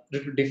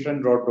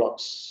different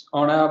roadblocks.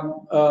 On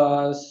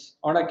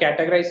a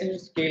categorization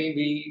scale,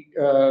 we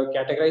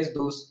categorize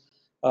those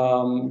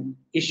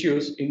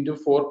issues into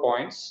 4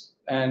 points,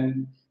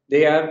 and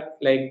they are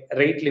like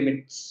rate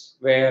limits,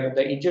 where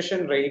the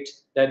ingestion rate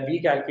that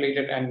we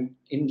calculated and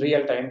in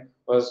real time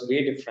was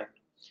way different.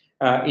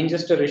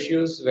 Ingester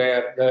issues,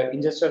 where the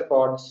ingester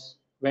pods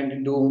went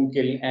into home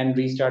kill and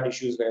restart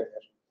issues were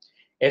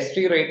there.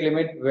 S3 rate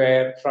limit,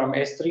 where from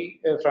S3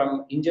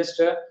 from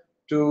ingester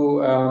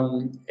to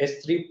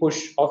S3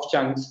 push of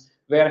chunks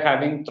were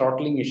having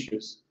throttling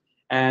issues,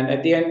 and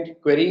at the end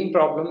querying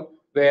problem,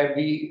 where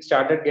we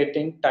started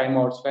getting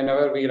timeouts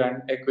whenever we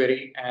run a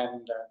query,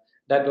 and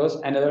that was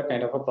another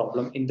kind of a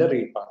problem in the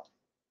read path.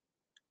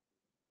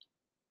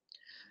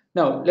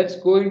 Now let's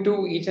go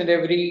into each and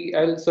every.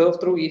 I'll surf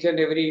through each and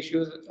every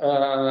issues,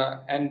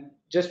 and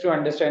just to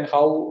understand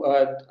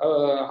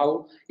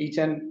how each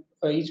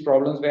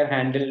problems were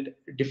handled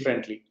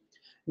differently.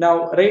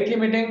 Now, rate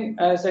limiting,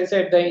 as I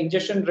said, the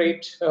ingestion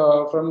rate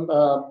from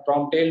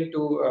prompt tail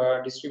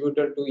to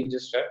distributor to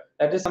ingester,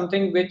 that is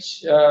something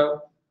which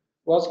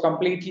was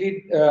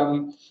completely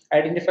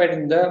identified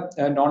in the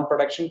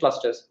non-production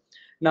clusters.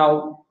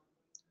 Now,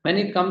 when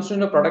it comes to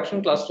the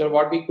production cluster,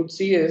 what we could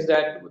see is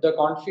that the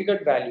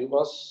configured value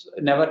was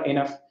never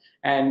enough,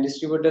 and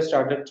distributors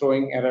started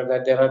throwing error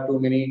that there are too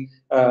many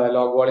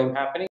log volume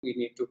happening, we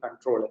need to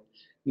control it.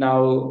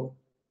 Now,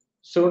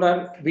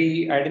 sooner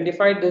we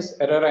identified this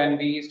error and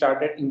we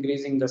started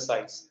increasing the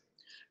size.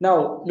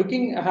 Now,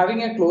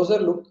 having a closer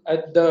look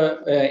at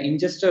the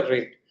ingester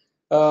rate,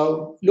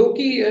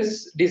 Loki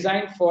is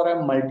designed for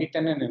a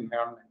multi-tenant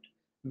environment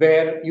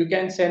where you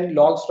can send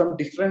logs from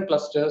different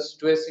clusters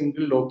to a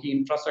single Loki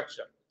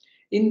infrastructure.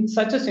 In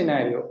such a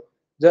scenario,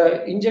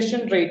 the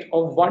ingestion rate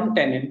of one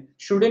tenant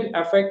shouldn't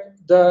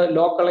affect the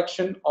log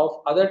collection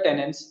of other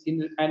tenants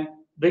and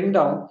bring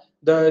down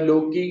the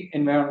Loki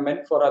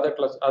environment for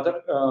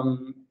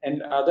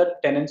and other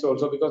tenants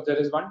also, because there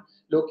is one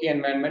Loki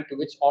environment to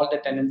which all the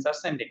tenants are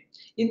sending.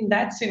 In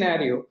that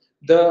scenario,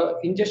 the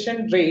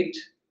ingestion rate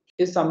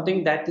is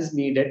something that is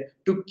needed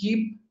to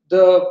keep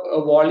the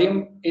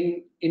volume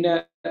in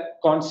a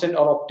constant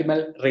or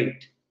optimal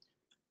rate.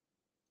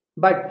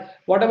 But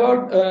what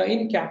about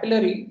in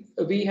capillary?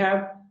 We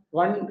have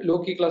one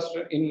Loki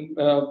cluster in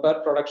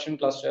per production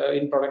cluster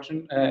in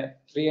production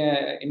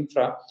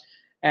infra,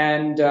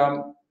 and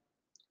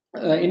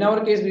in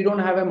our case, we don't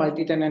have a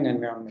multi-tenant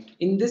environment.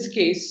 In this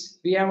case,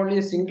 we have only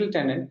a single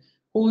tenant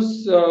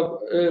whose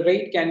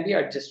rate can be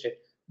adjusted.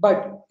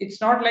 But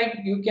it's not like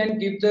you can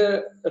give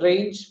the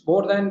range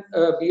more than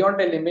beyond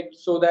a limit,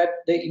 so that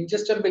the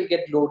ingester will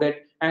get loaded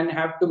and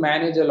have to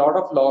manage a lot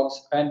of logs,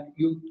 and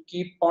you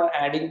keep on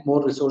adding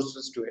more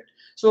resources to it.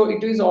 So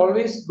it is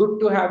always good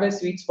to have a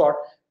sweet spot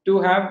to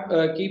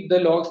have keep the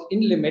logs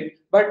in limit,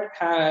 but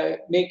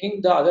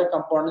making the other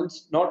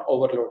components not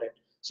overloaded.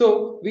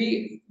 So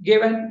we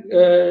gave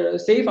a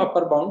safe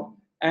upper bound,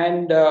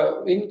 and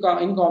in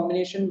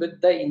combination with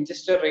the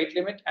ingester rate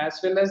limit as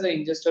well as the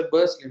ingester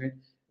burst limit,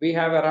 we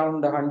have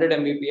around 100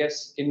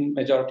 Mbps in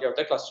majority of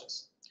the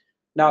clusters.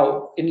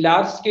 Now, in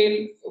large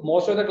scale,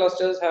 most of the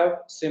clusters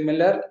have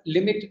similar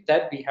limit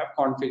that we have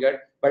configured,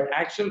 but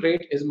actual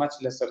rate is much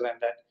lesser than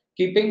that.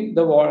 Keeping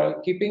the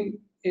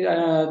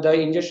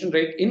ingestion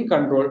rate in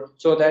control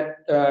so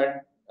that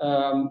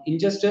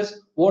ingesters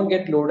won't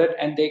get loaded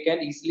and they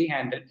can easily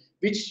handle,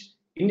 which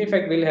in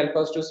effect will help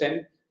us to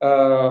send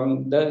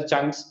the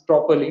chunks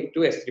properly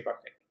to S3 bucket.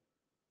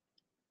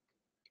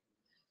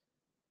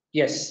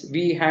 Yes,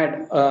 we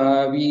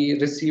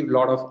received a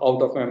lot of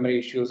out of memory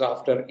issues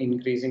after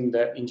increasing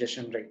the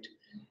ingestion rate.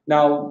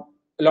 Now,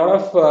 a lot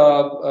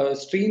of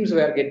streams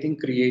were getting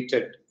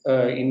created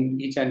in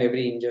each and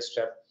every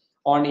ingester.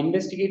 On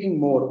investigating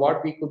more,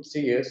 what we could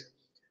see is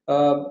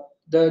uh,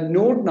 the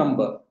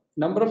number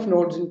of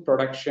nodes in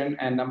production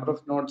and number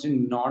of nodes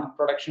in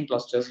non-production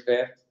clusters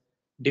were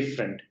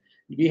different.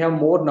 We have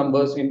more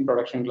numbers in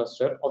production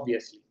cluster,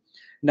 obviously.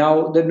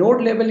 Now, the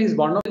node level is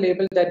one of the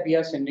labels that we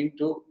are sending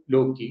to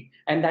Loki,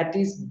 and that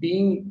is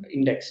being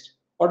indexed.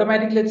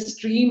 Automatically, the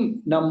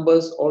stream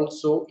numbers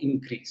also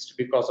increased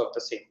because of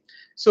the same.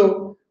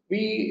 So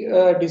we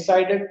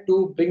decided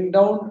to bring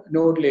down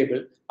node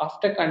label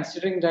after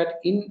considering that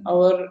in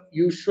our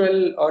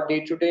usual or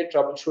day-to-day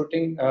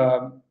troubleshooting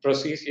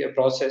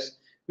process,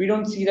 we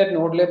don't see that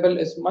node level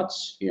is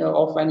much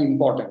of an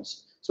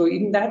importance. So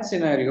in that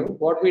scenario,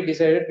 what we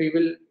decided, we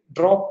will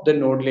drop the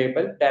node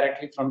label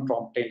directly from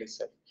prompt tail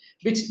itself,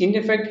 which in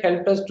effect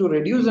helped us to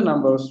reduce the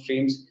number of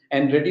streams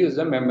and reduce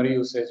the memory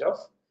usage of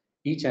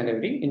each and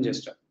every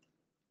ingester.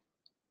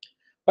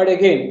 But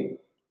again,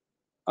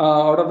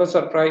 out of a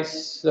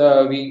surprise,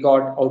 we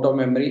got out of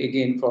memory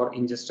again for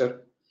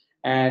ingester.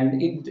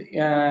 And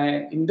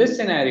in this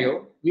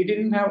scenario, we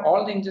didn't have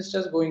all the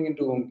ingesters going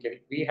into home kill.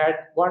 We had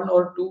one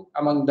or two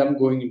among them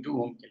going into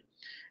home kill.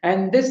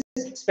 And this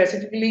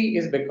specifically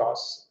is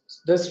because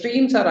the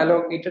streams are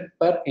allocated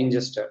per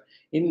ingester.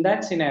 In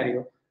that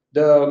scenario,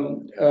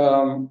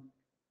 the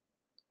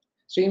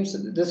streams,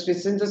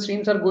 since the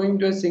streams are going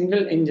to a single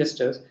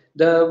ingesters,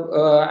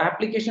 the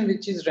application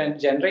which is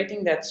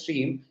generating that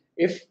stream,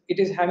 if it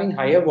is having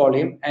higher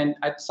volume and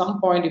at some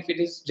point if it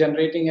is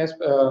generating a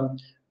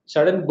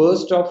sudden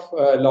burst of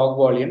log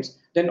volumes,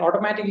 then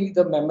automatically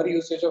the memory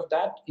usage of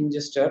that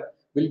ingester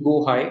will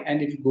go high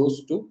and it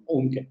goes to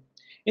OMK.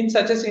 In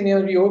such a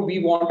scenario, we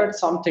wanted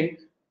something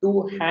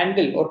to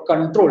handle or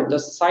control the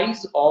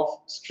size of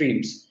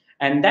streams.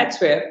 And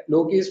that's where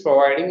Loki is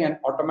providing an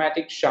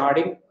automatic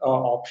sharding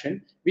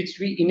option, which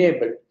we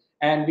enabled.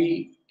 And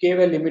we gave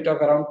a limit of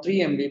around 3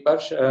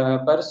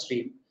 MB per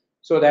stream,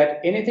 so that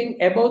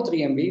anything above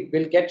 3 MB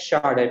will get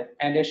sharded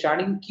and a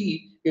sharding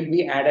key will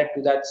be added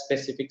to that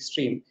specific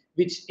stream,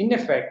 which in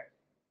effect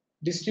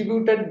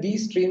distributed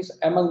these streams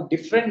among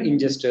different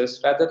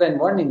ingesters rather than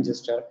one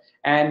ingester.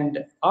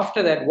 And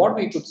after that, what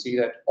we could see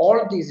that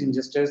all these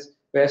ingesters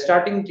were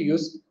starting to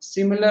use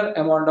similar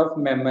amount of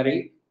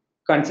memory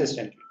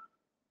consistently.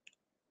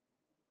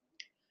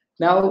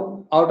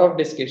 Now, out of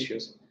disk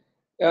issues.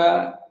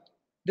 Uh,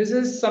 this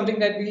is something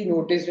that we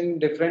noticed in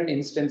different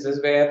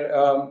instances where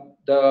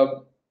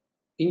the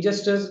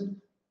ingesters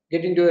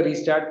get into a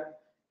restart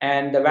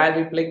and the val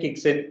replay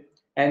kicks in.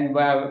 And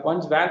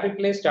once val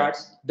replay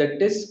starts, the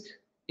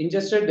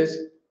ingester disk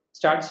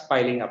starts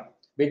piling up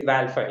with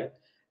val file.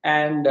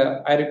 And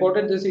I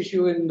reported this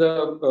issue in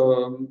the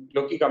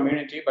Loki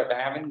community, but I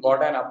haven't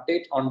got an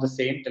update on the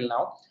same till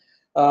now.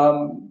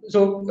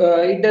 So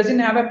it doesn't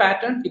have a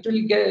pattern. It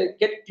will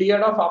get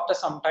cleared off after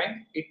some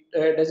time.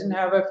 It doesn't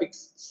have a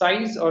fixed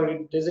size, or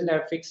it doesn't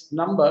have a fixed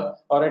number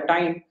or a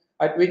time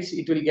at which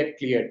it will get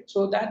cleared.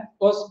 So that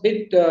was a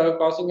bit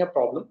causing a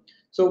problem.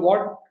 So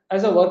what,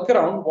 as a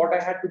workaround, what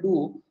I had to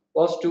do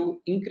was to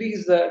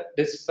increase the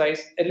disk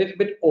size a little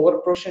bit over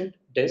proportioned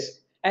disk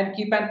and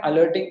keep an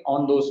alerting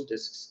on those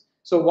disks.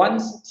 So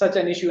once such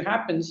an issue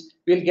happens,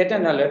 we'll get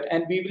an alert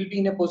and we will be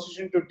in a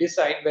position to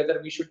decide whether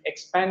we should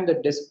expand the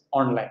disk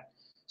online.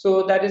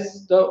 So that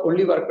is the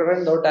only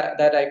workaround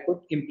that I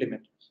could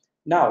implement.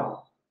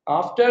 Now,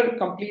 after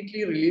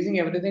completely releasing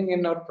everything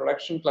in our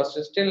production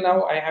cluster, still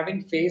now I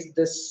haven't faced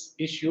this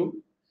issue.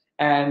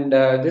 And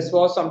this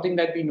was something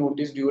that we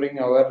noticed during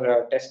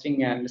our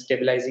testing and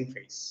stabilizing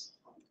phase.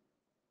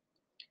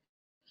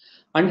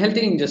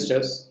 Unhealthy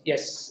ingesters,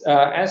 yes.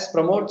 As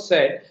Pramod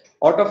said,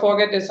 auto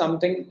forget is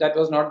something that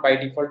was not by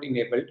default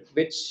enabled,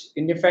 which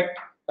in effect,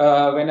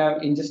 when an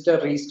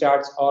ingester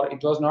restarts or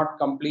it was not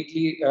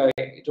completely,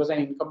 it was an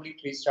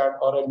incomplete restart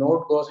or a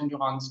node goes into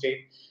hung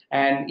state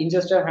and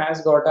ingester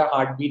has got a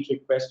heartbeat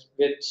request,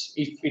 which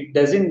if it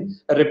doesn't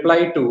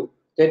reply to,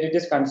 then it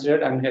is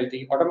considered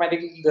unhealthy.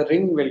 Automatically, the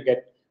ring will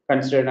get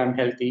considered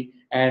unhealthy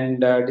and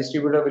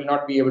distributor will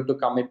not be able to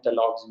commit the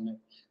logs in it.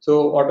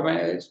 So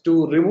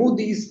to remove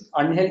these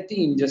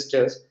unhealthy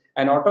ingesters,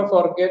 an auto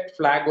forget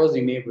flag was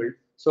enabled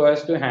so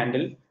as to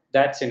handle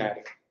that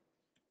scenario.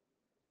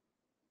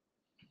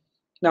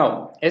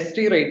 Now,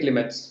 S3 rate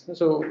limits.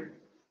 So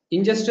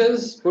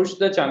ingesters push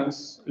the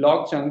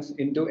log chunks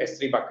into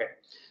S3 bucket.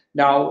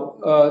 Now,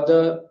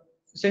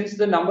 since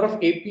the number of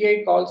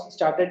API calls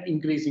started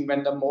increasing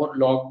when the more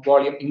log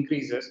volume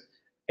increases,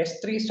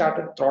 S3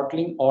 started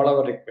throttling all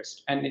our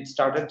requests and it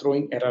started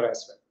throwing error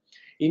as well.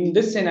 In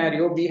this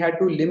scenario, we had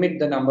to limit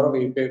the number of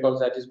API calls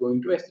that is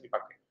going to S3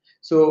 bucket.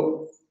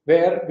 So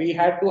where we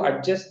had to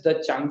adjust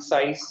the chunk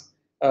size,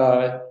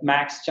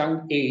 max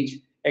chunk age,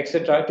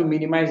 etc., to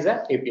minimize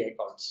the API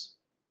calls.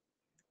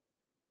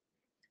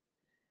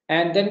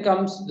 And then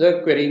comes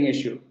the querying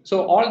issue.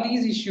 So all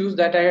these issues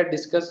that I had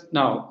discussed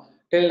now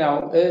till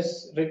now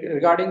is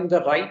regarding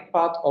the write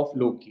path of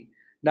Loki.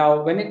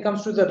 Now, when it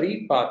comes to the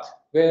read path,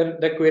 where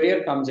the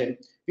query comes in,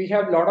 we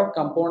have a lot of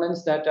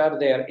components that are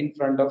there in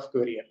front of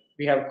query.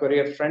 We have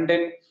query front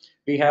end,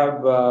 we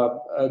have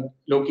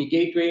Loki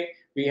gateway,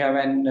 we have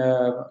an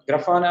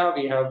Grafana,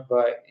 we have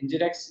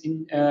Nginx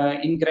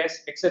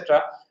ingress,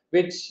 etc.,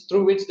 which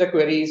through which the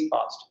query is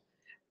passed.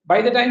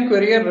 By the time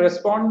query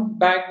respond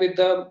back with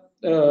the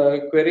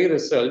query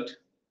result,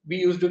 we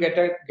used to get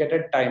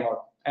a timeout,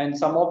 and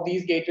some of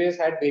these gateways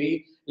had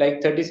very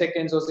like 30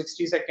 seconds or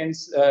 60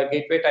 seconds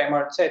gateway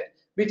timeout set,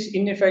 which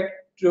in effect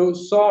to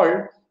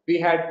solve we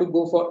had to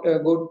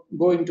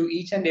go into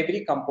each and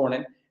every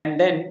component and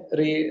then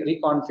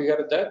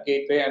reconfigure the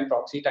gateway and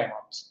proxy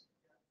timeouts.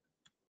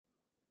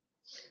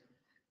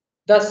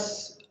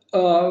 Thus,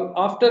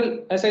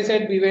 after, as I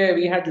said,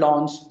 we had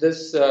launched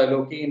this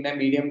Loki in a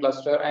medium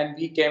cluster, and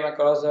we came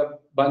across a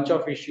bunch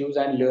of issues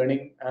and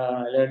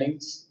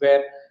learnings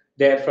were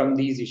there from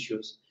these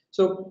issues.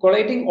 So,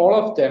 collating all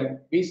of them,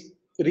 we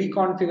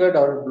reconfigured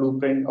our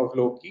blueprint of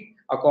Loki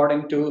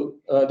according to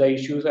the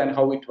issues and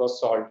how it was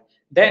solved.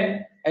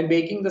 Then, and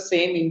making the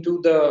same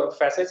into the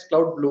Facets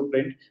Cloud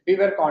blueprint, we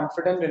were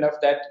confident enough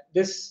that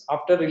this,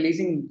 after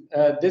releasing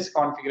this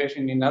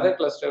configuration in other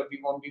cluster, we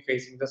won't be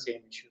facing the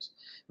same issues.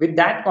 With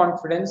that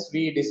confidence,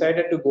 we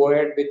decided to go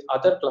ahead with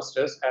other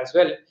clusters as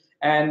well.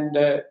 And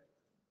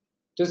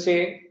to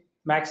say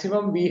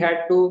maximum, we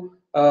had to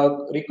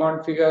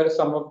reconfigure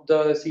some of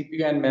the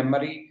CPU and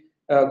memory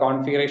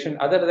configuration.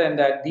 Other than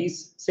that,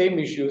 these same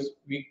issues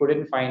we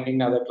couldn't find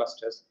in other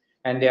clusters,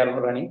 and they are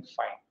running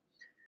fine.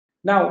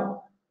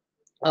 Now,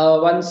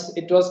 once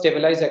it was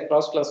stabilized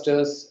across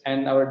clusters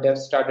and our devs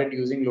started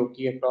using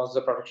Loki across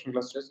the production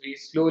clusters, we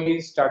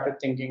slowly started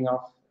thinking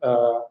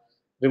of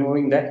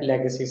removing that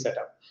legacy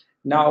setup.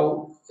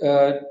 Now,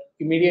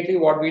 immediately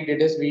what we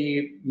did is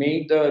we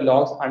made the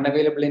logs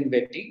unavailable in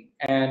Veti,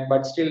 and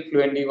but still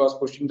Fluently was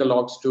pushing the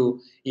logs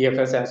to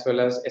EFS as well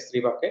as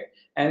S3 bucket.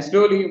 And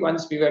slowly,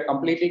 once we were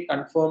completely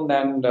confirmed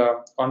and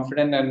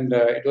confident, and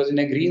it was in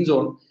a green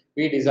zone,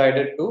 we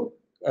decided to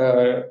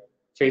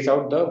phase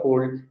out the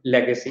whole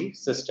legacy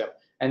system.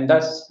 And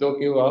thus,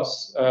 Loki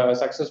was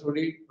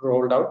successfully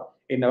rolled out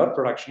in our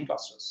production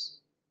clusters.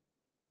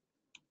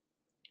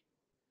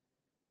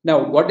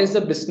 Now, what is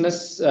the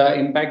business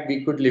impact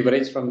we could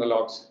leverage from the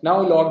logs?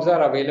 Now, logs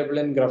are available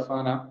in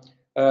Grafana.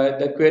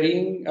 The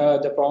querying,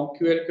 the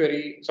PromQL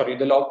query, sorry,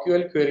 the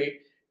LogQL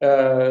query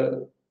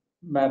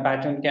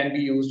pattern can be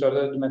used, or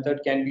the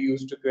method can be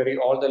used to query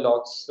all the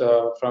logs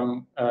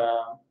from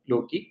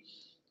Loki.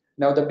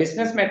 Now, the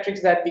business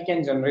metrics that we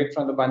can generate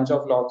from the bunch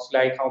of logs,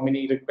 like how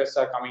many requests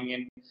are coming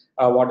in,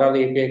 what are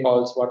the API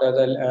calls, what are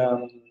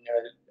the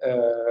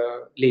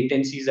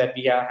latencies that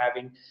we are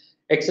having,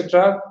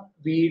 etc.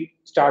 We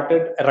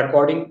started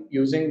recording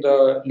using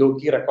the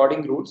Loki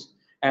recording rules,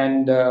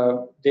 and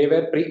they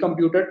were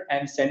pre-computed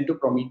and sent to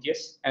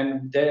Prometheus.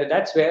 And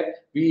that's where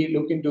we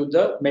look into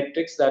the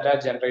metrics that are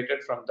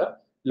generated from the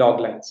log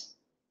lines.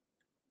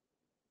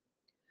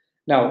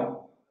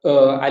 Now,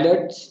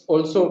 alerts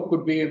also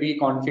could be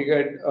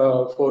reconfigured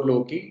for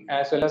Loki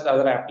as well as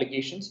other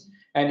applications.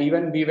 And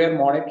even we were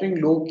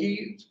monitoring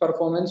Loki's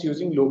performance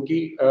using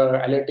Loki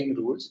alerting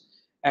rules.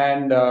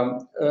 And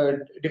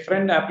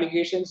different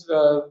applications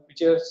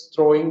which are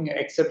throwing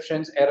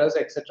exceptions, errors,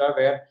 etc.,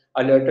 were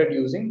alerted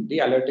using the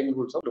alerting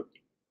rules of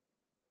Loki.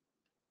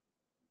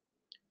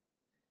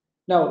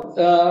 Now,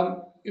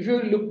 if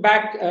you look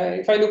back,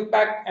 if I look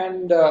back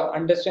and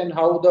understand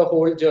how the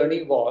whole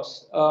journey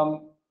was,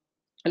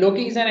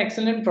 Loki is an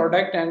excellent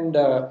product, and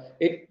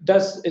it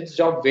does its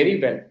job very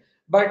well,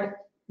 but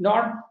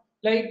not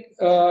like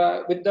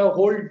with the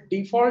whole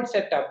default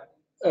setup,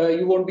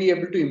 you won't be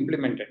able to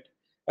implement it.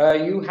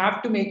 You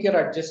have to make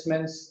your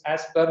adjustments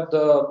as per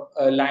the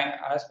line,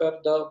 as per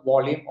the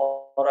volume,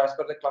 or as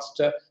per the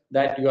cluster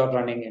that you are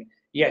running in.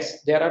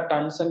 Yes, there are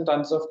tons and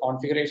tons of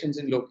configurations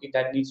in Loki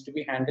that needs to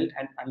be handled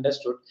and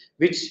understood,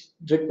 which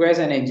requires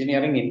an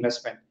engineering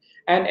investment.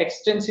 And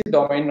extensive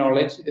domain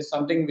knowledge is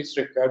something which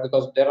required,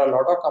 because there are a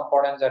lot of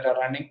components that are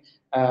running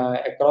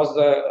across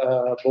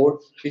the board,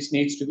 which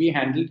needs to be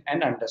handled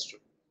and understood.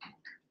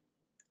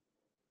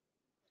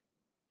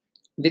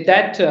 With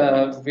that,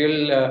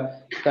 we'll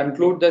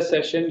conclude the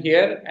session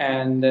here,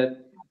 and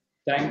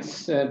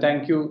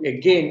thank you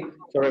again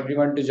for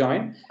everyone to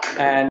join,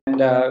 and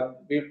I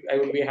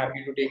would be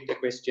happy to take the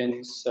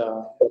questions.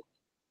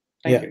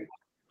 Thank you.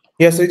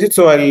 Yes, Ajit.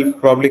 So I'll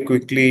probably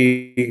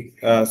quickly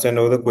send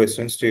over the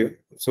questions to you.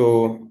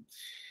 So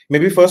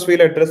maybe first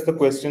we'll address the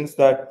questions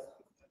that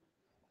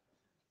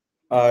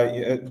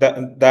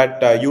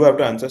you have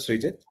to answer,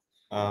 Srijit.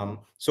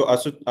 So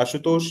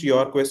Ashutosh,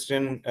 your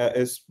question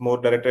is more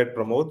directed at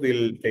Pramod.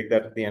 We'll take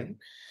that at the end.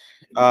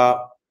 Uh,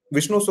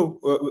 Vishnu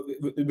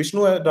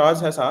Raj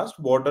has asked,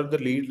 what are the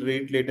lead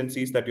rate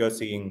latencies that you are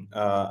seeing,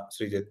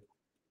 Srijit?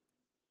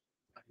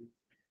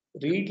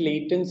 Read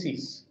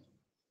latencies.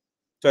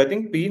 So I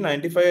think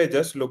P95 I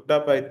just looked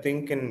up. I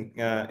think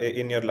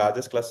in your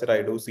largest cluster,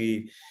 I do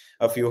see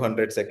a few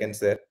hundred seconds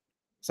there.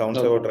 Sounds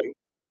about Okay. right.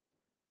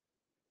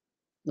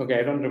 Okay,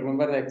 I don't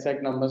remember the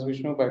exact numbers,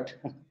 Vishnu, but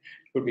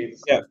could be the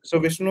Yeah. same. So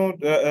Vishnu,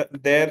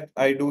 there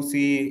I do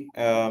see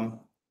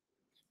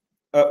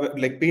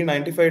like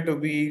P95 to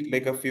be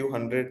like a few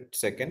hundred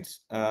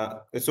seconds.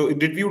 So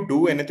did you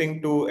do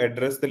anything to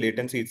address the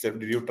latency itself?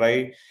 Did you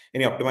try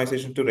any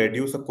optimization to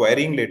reduce the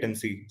querying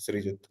latency,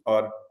 Srijit,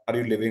 or are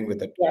you living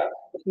with it? Yeah.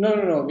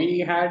 No. We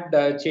had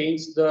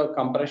changed the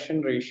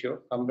compression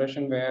ratio.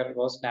 Compression where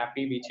was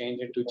snappy, we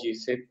changed it to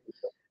gzip,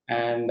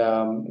 and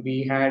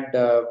we had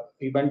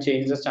even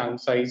changed the chunk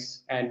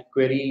size and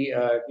query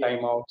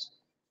timeouts,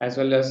 as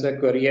well as the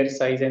query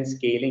size and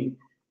scaling,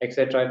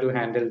 etc., to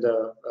handle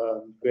the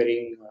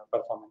querying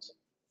performance.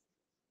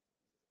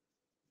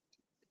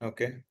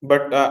 Okay,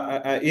 but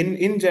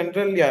in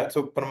general, yeah.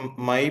 So from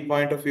my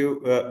point of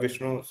view,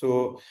 Vishnu,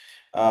 so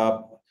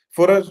uh,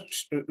 for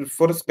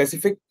for a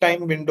specific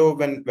time window,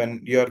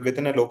 when you're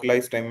within a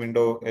localized time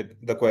window,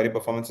 the query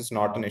performance is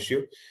not an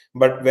issue.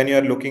 But when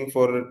you're looking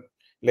for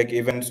like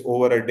events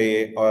over a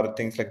day or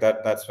things like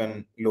that, that's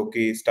when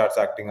Loki starts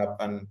acting up,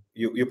 and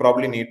you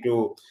probably need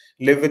to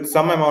live with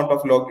some amount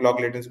of log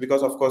latency,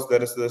 because of course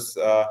there is this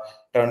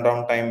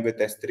turnaround time with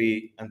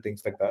S3 and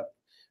things like that.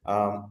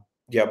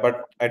 Yeah,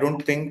 but I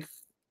don't think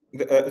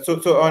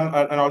so on.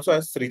 And also,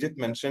 as Srijit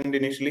mentioned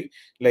initially,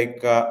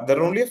 like there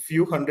are only a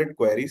few hundred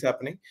queries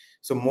happening.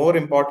 So more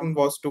important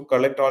was to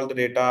collect all the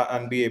data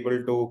and be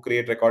able to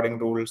create recording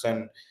rules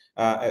and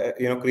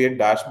create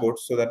dashboards,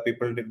 so that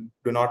people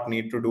do not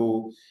need to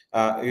do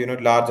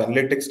large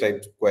analytics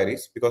type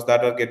queries, because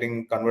that are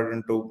getting converted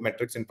into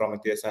metrics in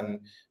Prometheus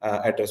and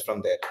addressed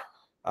from there.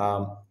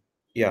 um,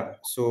 yeah,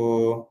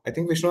 so I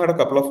think Vishnu had a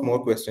couple of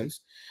more questions.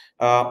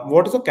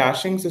 What is the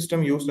caching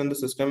system used in the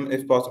system?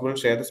 If possible,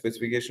 share the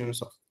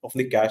specifications of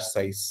the cache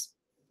size.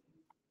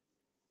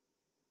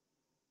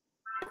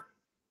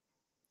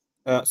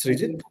 I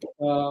Srijit?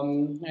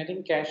 think I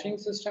think caching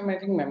system. I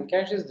think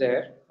memcache is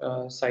there.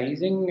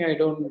 Sizing, I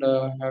don't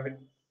have it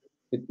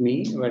with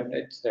me, but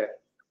it's there.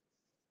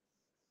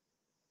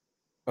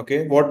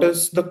 Okay, what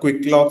is the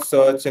quick log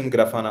search in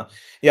Grafana?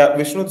 Yeah,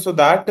 Vishnu, so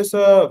that is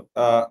a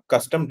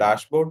custom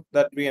dashboard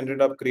that we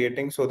ended up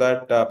creating, so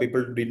that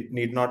people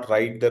need not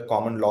write the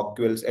common log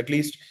quills, at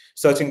least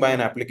searching by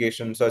an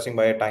application, searching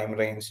by a time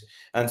range,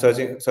 and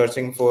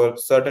searching for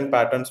certain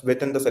patterns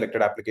within the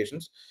selected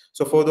applications.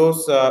 So for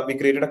those, we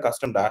created a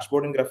custom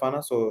dashboard in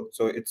Grafana. So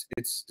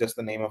it's just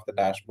the name of the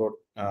dashboard.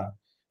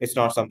 It's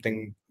not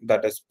something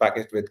that is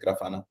packaged with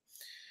Grafana.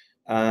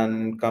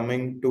 And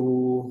coming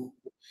to,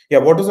 yeah,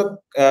 what is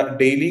a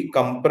daily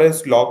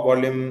compressed log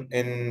volume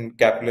in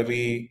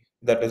capillary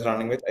that is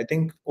running with? I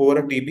think over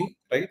a TB,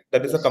 right?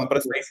 That is a Yes,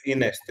 compressed yes. size in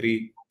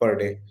S3 per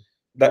day.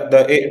 The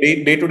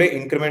day-to-day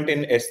increment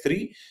in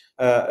S3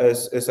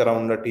 is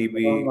around a Around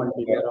TB. 1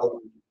 TB,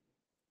 around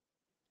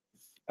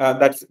 1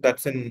 TB.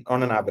 That's in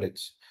on an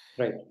average.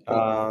 Right.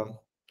 Um,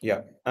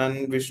 yeah,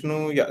 and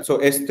Vishnu, yeah. So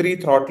S3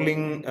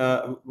 throttling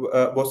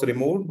was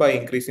removed by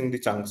increasing the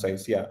chunk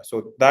size. Yeah,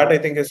 so that I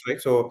think is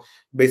right. So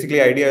basically,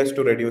 idea is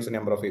to reduce the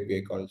number of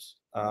API calls.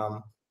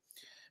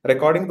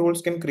 Recording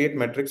rules can create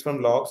metrics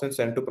from logs and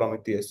send to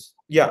Prometheus.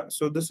 Yeah,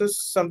 so this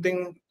is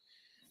something.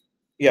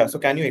 Yeah, so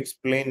can you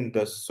explain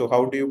this? So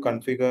how do you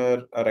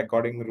configure a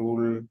recording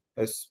rule?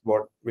 Is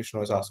what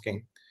Vishnu is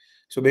asking.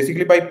 So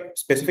basically, by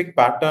specific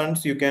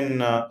patterns, you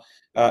can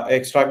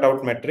extract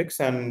out metrics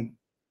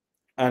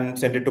and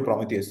send it to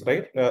Prometheus,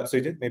 right?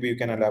 Srijit, maybe you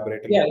can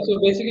elaborate a Yeah. little.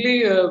 So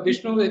basically,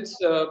 Vishnu, it's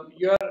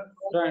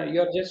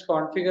you're just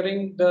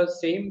configuring the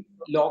same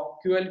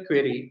logql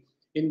query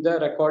in the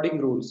recording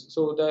rules.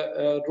 So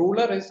the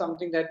ruler is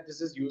something that this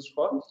is used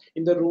for.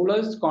 In the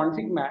rulers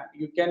config map,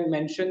 you can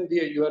mention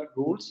your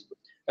rules.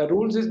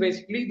 Rules is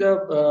basically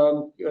the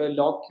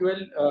logql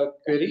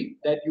query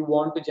that you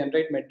want to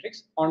generate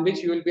metrics on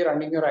which you will be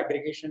running your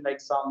aggregation like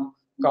sum,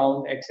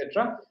 count,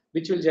 etc.,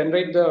 which will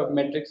generate the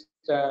metrics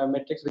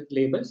with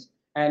labels.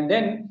 And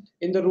then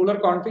in the ruler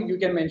config, you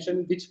can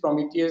mention which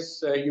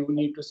Prometheus you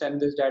need to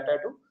send this data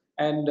to,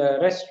 and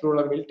rest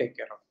ruler will take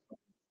care of.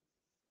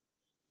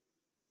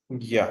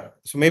 Yeah.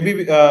 So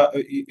maybe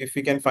if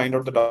we can find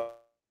out the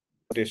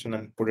documentation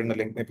and put in the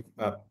link, maybe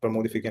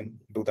Pramod, if you can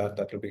do that,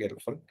 that will be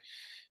helpful.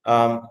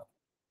 Um,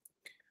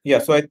 yeah.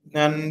 So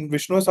and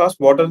Vishnu has asked,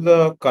 what are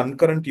the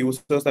concurrent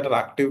users that are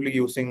actively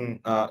using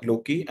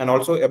Loki, and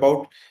also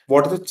about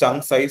what is the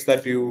chunk size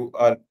that you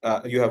have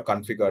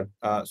configured,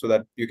 so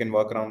that you can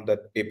work around that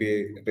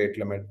API rate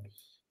limit.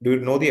 Do you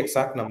know the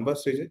exact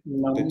numbers, Srijit?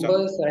 The chunk?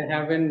 Numbers, I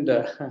haven't,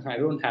 I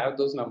don't have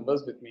those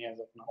numbers with me as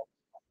of now.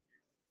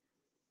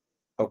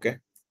 Okay.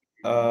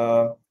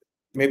 Uh,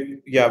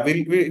 maybe yeah,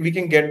 we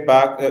can get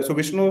back. So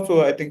Vishnu,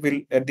 so I think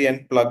we'll at the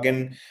end plug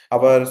in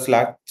our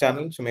Slack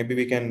channel. So maybe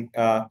we can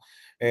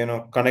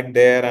connect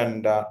there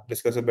and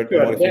discuss a bit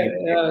more Sure. if you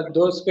need.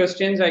 Those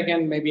questions I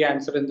can maybe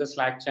answer in the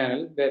Slack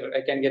channel where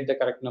I can get the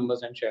correct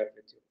numbers and share it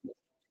with you.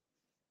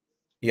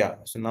 Yeah.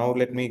 So now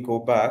let me go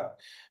back.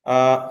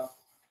 Uh,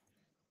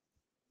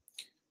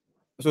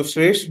 so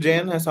Shresh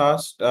Jain has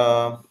asked.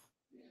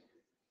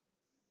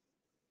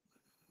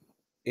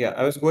 Yeah,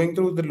 I was going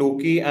through the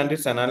Loki and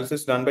its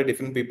analysis done by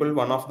different people.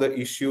 One of the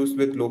issues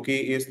with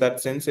Loki is that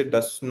since it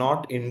does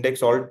not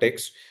index all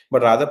text,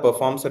 but rather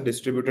performs a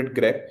distributed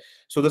grep,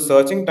 so the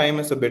searching time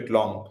is a bit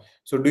long.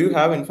 So, do you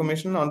have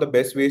information on the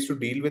best ways to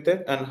deal with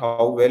it and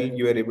how well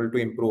you are able to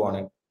improve on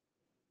it?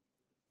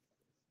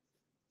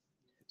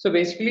 So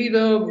basically,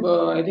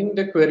 the I think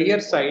the courier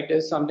side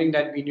is something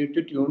that we need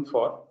to tune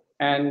for,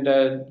 and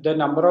the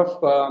number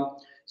of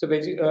so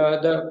basically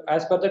the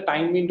as per the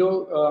time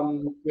window,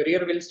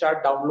 courier will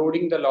start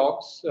downloading the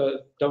logs,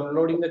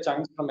 downloading the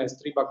chunks from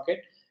S3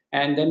 bucket,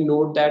 and then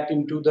load that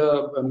into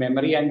the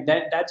memory, and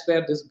that's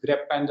where this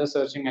grep and the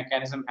searching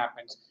mechanism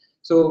happens.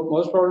 So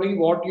most probably,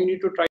 what you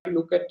need to try to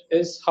look at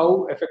is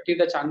how effective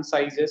the chunk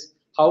size is,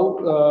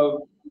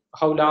 how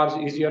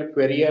large is your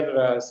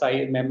courier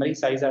size, memory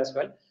size as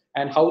well,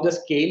 and how the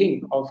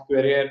scaling of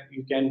courier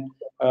you can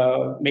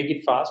make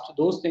it fast.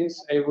 Those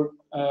things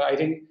I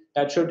think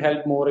that should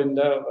help more in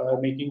the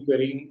making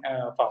querying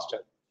faster.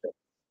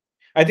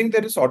 I think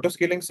there is auto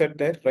scaling set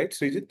there, right,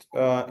 Srijit?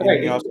 Right,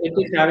 In your it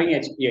is having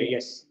HPA.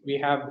 Yes, we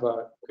have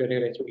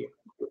courier HPA.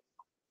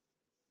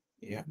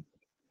 yeah.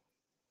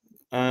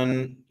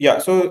 And yeah,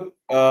 so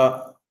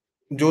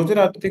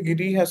Jyotiraditya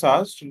Giri has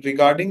asked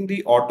regarding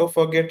the auto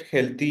forget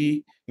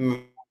healthy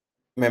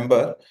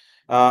member.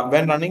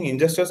 When running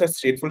ingesters as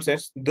stateful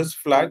sets, this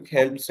flag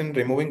helps in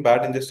removing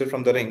bad ingester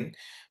from the ring.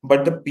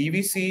 But the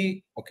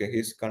PVC, okay,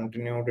 he's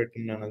continued it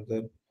in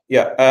another.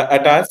 Yeah,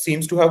 attach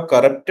seems to have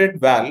corrupted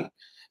val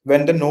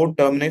when the node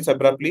terminates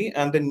abruptly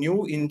and the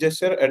new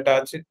ingester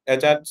attaches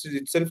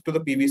itself to the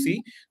PVC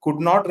could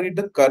not read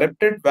the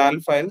corrupted val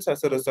files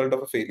as a result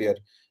of a failure.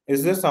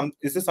 Is this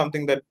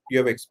something that you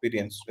have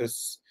experienced?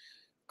 Is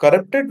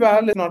corrupted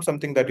val is not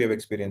something that you have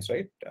experienced,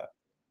 right?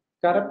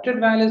 Corrupted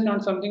val is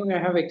not something I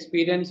have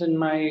experienced in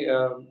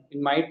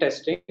my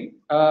testing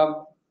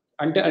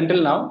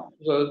until now.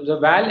 So the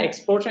val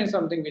explosion is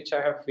something which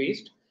I have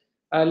faced.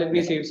 Let me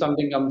Yeah. see if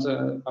something comes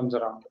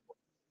around.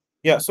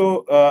 Yeah,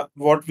 so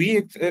what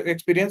we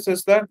experience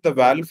is that the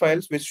val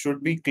files, which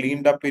should be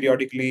cleaned up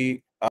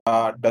periodically,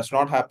 does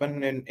not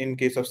happen in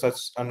case of such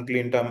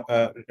unclean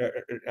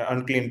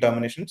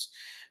terminations.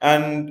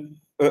 And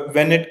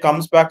when it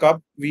comes back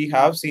up, we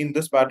have seen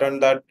this pattern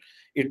that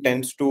it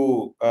tends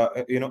to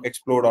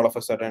explode all of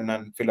a sudden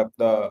and fill up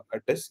the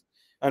disk.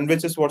 And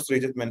which is what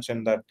Srijit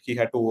mentioned that he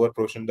had to over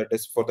provision the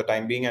disk for the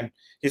time being, and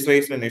he's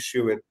raised an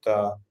issue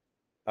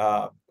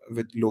uh,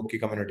 with Loki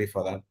community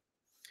for that.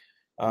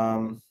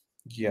 Um,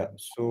 yeah.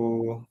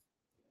 So,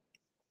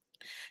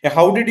 yeah,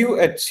 how did you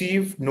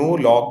achieve no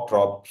log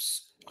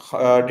drops?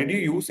 Did you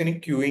use any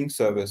queuing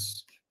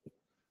service?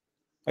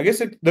 I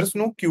guess there's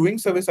no queuing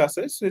service as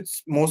such.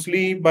 It's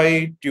mostly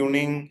by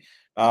tuning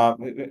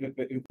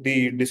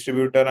the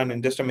distributor and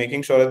ingester,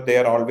 making sure that they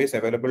are always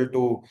available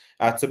to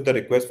accept the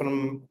request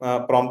from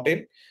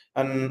Promptail,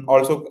 and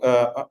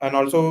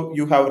also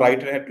you have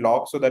write ahead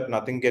log so that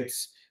nothing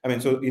gets. I mean,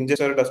 so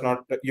ingester does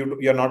not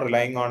you're not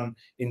relying on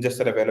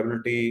ingester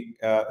availability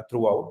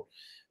throughout.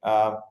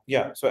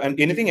 Yeah. So, and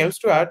anything else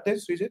to add there,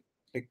 Srijit?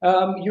 Like,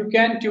 You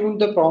can tune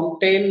the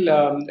prompt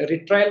tail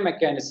retrial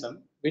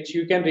mechanism, which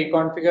you can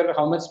reconfigure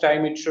how much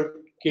time it should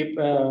keep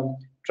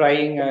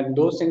trying, and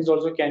those things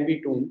also can be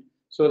tuned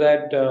so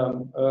that.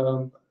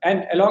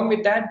 And along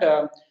with that,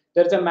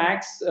 there's a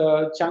max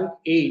chunk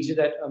age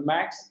that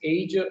max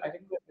age. I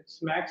think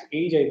it's max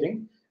age. I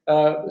think.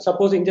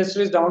 Suppose ingester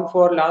is down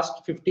for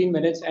last 15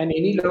 minutes, and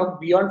any log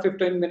beyond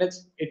 15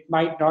 minutes, it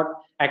might not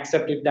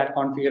accept if that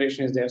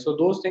configuration is there. So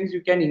those things you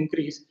can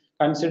increase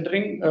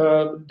considering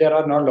there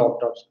are no log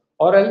drops.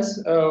 Or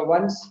else,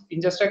 once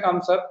ingester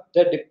comes up,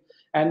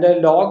 and the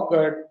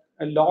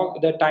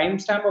the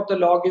timestamp of the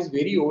log is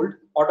very old.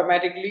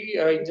 Automatically,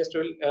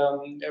 ingester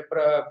will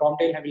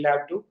Promptail will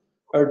have to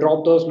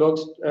drop those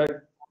logs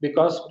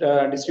because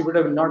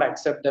distributor will not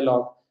accept the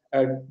log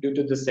due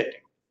to this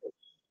setting.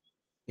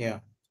 yeah.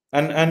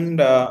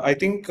 And I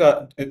think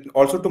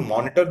also to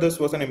monitor this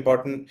was an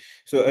important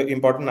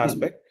Hmm.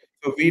 aspect.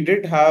 So we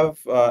did have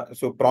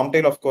so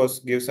Promptail of course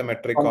gives a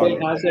metric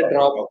Promptail on has a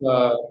drop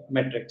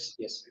metrics.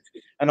 Yes.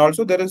 and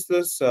also there is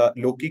this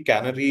Loki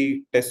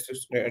canary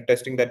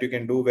testing that you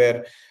can do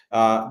where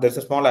there's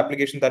a small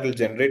application that will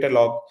generate a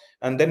log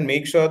and then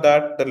make sure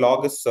that the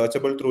log is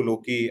searchable through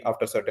Loki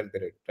after a certain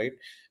period, right?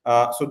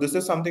 So this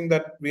is something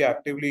that we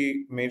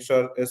actively made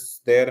sure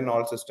is there in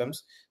all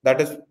systems. That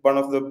is one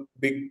of the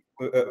big,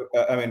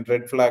 I mean,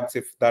 red flags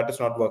if that is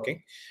not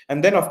working.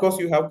 And then of course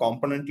you have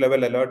component level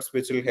alerts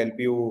which will help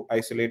you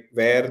isolate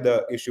where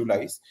the issue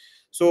lies.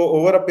 So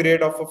over a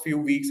period of a few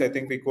weeks, I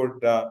think we could,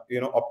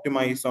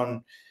 optimize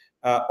on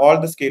all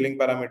the scaling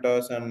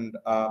parameters and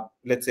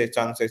let's say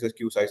chunk sizes,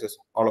 queue sizes,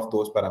 all of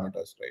those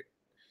parameters, right?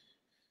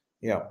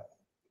 Yeah.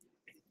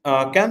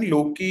 Can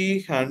Loki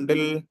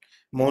handle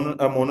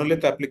a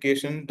monolith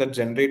application that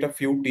generate a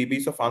few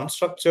TBs of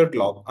unstructured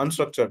log,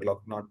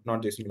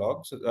 not JSON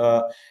logs,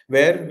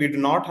 where we do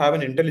not have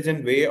an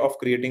intelligent way of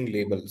creating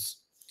labels?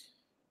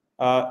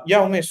 Yeah,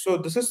 Umesh. So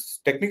this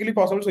is technically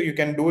possible. So you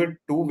can do it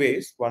two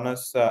ways. One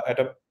is at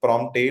a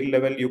prompt tail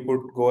level, you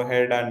could go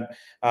ahead and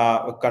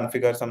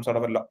configure some sort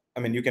of I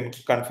mean, you can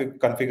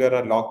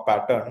configure a log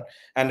pattern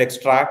and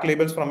extract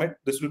labels from it.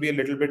 This will be a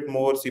little bit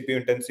more CPU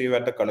intensive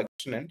at the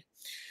collection end.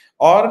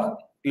 Or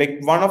like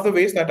one of the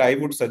ways that I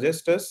would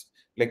suggest is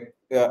like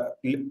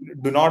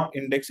do not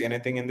index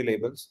anything in the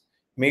labels.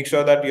 Make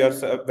sure that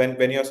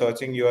when you're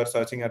searching, you are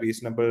searching a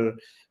reasonable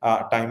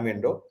time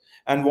window.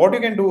 And what you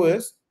can do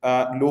is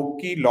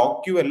Loki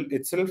LogQL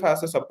itself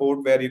has a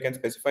support where you can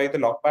specify the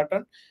log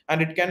pattern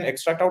and it can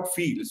extract out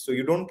fields. So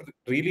you don't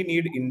really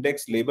need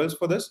index labels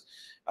for this.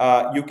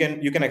 You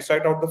can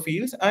extract out the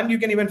fields and you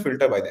can even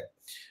filter by them.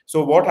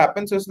 So what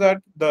happens is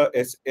that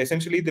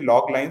essentially the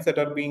log lines that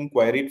are being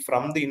queried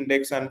from the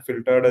index and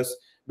filtered is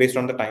based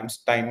on the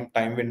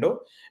time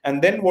window.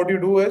 And then what you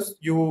do is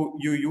you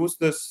use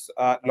this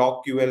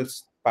log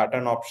QL's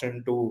pattern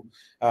option to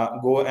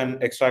go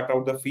and extract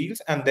out the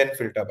fields and then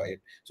filter by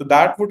it. So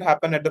that would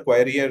happen at the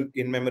querier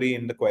in memory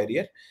in the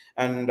querier,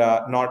 and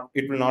not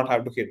it will not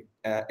have to hit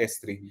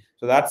S3.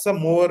 So that's a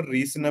more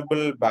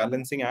reasonable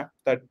balancing act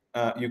that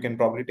you can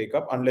probably take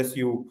up, unless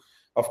you,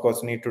 of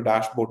course, need to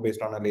dashboard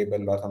based on a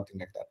label or something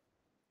like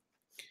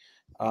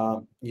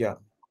that. Yeah,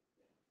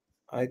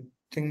 I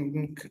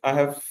think I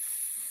have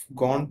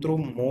gone through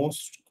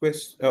most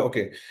questions.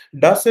 Okay,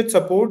 does it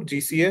support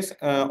GCS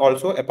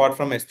also apart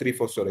from S3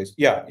 for storage?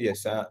 Yeah,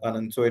 yes,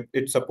 Anand. So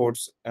it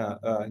supports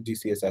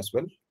GCS as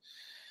well.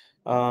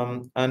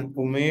 And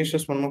Umesh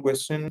has one more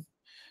question.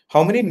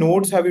 How many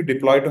nodes have you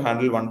deployed to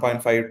handle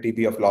 1.5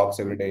 TB of logs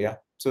every day? Yeah.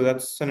 So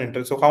that's an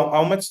interest. So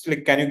how much,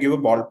 like, can you give a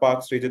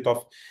ballpark, Srijit,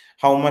 of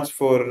how much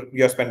for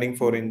you're spending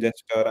for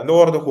ingester and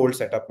or the whole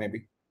setup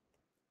maybe?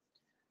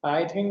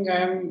 I think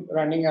I'm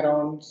running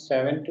around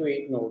 7 to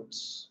 8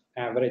 nodes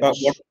What average.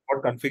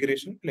 what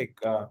configuration? Like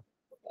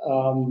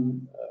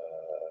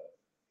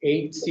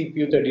 8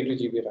 CPU, 32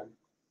 GB RAM.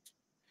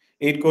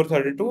 8 core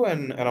 32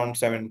 and around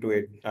 7 to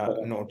 8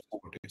 Correct. nodes, is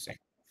what you're saying.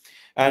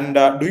 And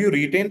do you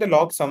retain the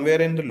log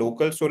somewhere in the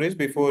local storage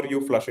before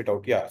you flush it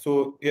out? Yeah.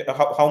 So yeah,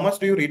 how much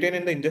do you retain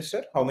in the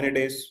ingester? How many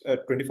days?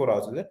 24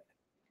 hours, is it?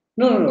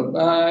 No, no, no.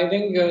 I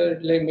think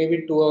like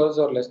maybe 2 hours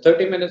or less,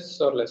 30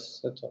 minutes or less.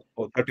 That's all.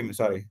 Oh, 30 minutes.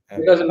 Sorry.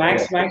 Because Yeah.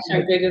 max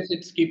chunkages,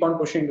 it's keep on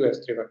pushing to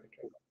S3 bucket.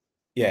 Right?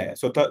 Yeah.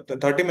 So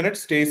 30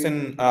 minutes stays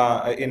in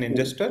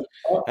ingester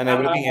Or, and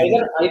everything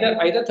else.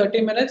 either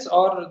 30 minutes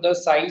or the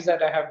size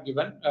that I have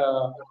given.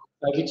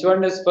 Which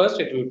one is first?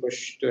 It will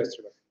push to S3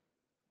 bucket.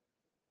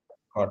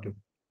 Got it.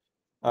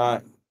 Uh,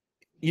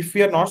 if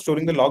we are not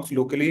storing the logs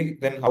locally,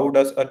 then how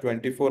does a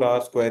 24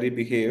 hours query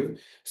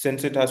behave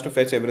since it has to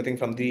fetch everything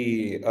from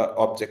the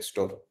object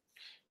store?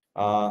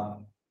 Uh,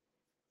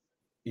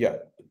 yeah.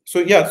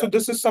 So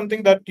this is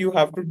something that you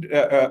have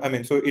to I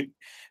mean, so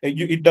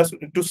it does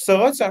to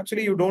search.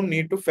 Actually, you don't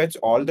need to fetch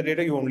all the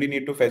data. You only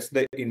need to fetch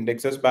the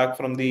indexes back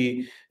from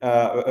the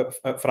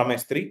from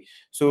S3.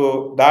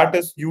 So that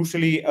is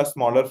usually a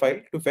smaller file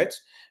to fetch,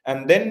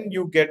 and then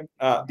you get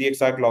the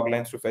exact log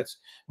lines to fetch.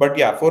 But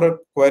yeah, for a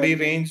query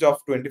range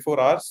of 24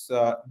 hours,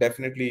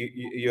 definitely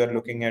you are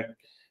looking at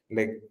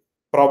like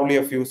probably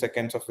a few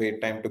seconds of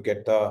wait time to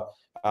get the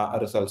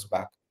results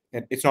back.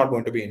 It's not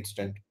going to be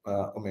instant,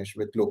 Umesh,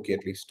 with Loki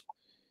at least.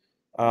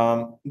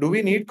 Do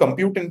we need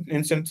compute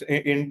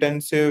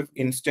intensive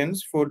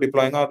instance for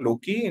deploying our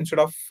Loki instead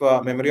of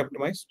memory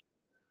optimized?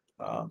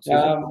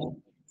 Srijit?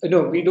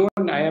 No, we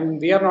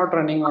don't. We are not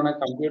running on a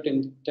compute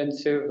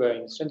intensive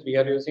instance. We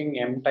are using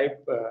M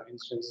type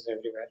instances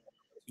everywhere.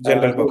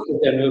 General So purpose.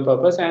 it's a general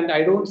purpose, and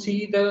I don't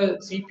see the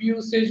CPU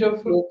usage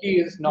of Loki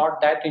is not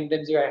that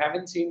intensive. I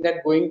haven't seen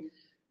that going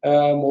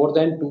more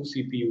than 2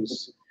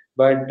 CPUs.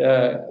 But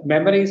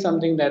memory is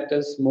something that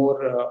is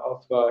more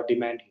of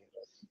demand here.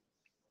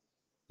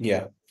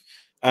 Yeah.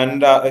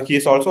 And he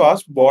has also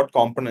asked what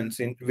components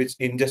in which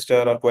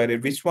ingester or query,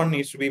 which one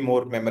needs to be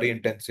more memory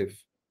intensive,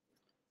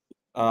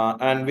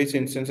 and which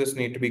instances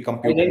need to be I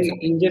compute intensive.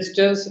 think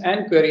ingesters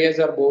and queries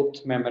are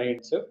both memory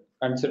intensive,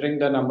 considering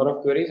the number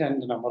of queries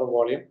and the number of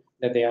volume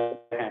that they are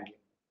handling.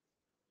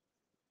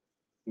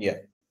 Yeah.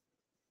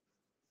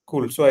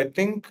 Cool. So I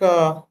think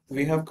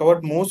we have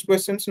covered most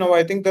questions now.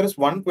 I think there is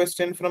one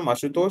question from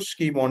Ashutosh.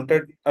 He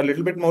wanted a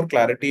little bit more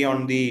clarity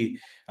on the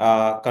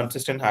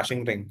consistent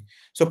hashing ring.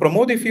 So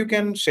Pramod, if you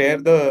can share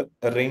the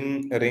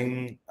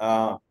ring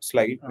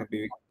slide,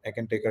 maybe I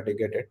can take a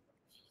dig at it.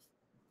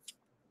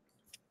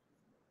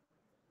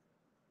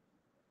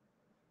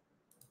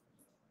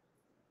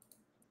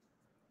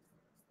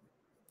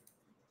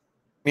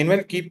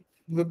 Meanwhile, keep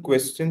the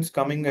questions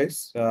coming,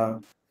 guys.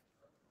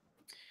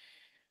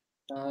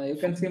 You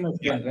can see my Yeah.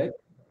 screen, right?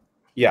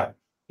 Yeah.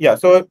 Yeah.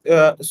 So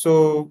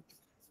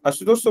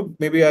Ashutosh, so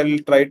maybe I'll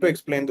try to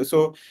explain this.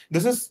 So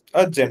this is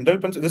a general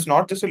principle. This is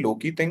not just a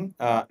Loki thing.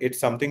 It's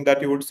something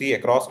that you would see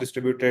across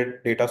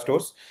distributed data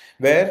stores,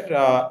 where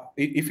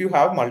if you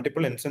have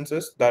multiple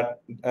instances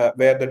that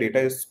where the data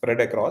is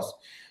spread across,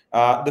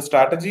 the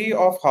strategy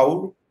of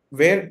how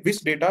where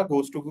which data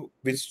goes to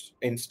which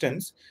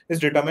instance is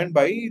determined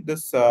by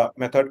this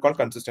method called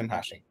consistent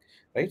hashing,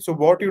 right? So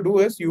what you do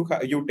is you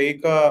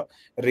take a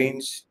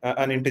range,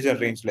 an integer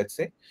range, let's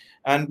say,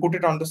 and put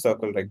it on the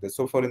circle like this.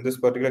 So for in this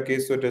particular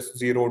case, so it is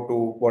 0 to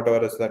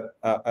whatever is that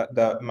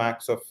the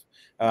max of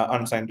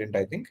unsigned int,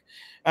 I think.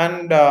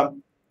 And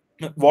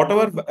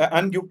whatever,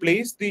 and you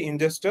place the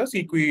ingesters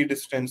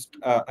equidistant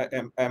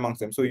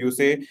amongst them. So you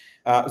say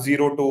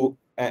 0 to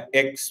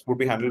x would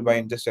be handled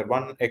by ingester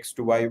 1, x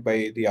to y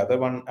by the other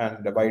one,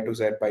 and y to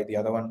z by the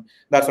other one,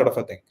 that sort of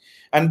a thing.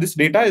 And this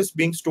data is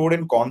being stored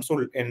in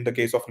console in the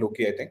case of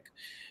Loki, I think.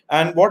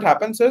 And what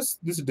happens is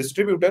this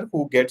distributor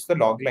who gets the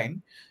log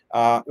line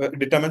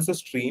determines the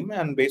stream,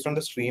 and based on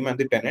the stream and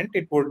the tenant,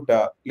 it would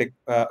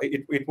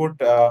it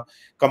would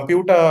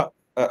compute a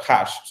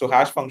hash. So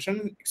hash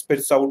function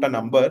spits out a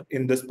number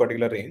in this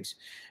particular range,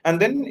 and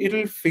then it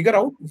will figure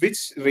out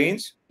which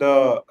range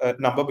the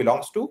number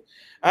belongs to,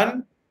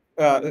 and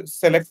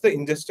selects the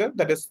ingester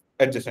that is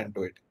adjacent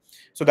to it.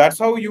 So that's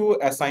how you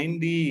assign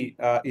the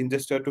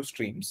ingester to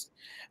streams.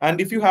 And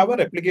if you have a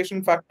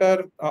replication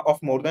factor of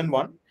more than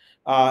one,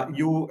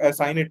 you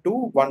assign it to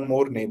one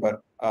more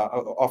neighbor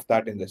of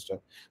that ingester.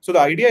 So the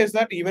idea is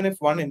that even if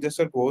one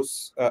ingester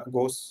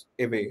goes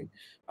away,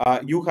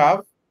 you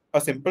have a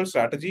simple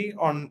strategy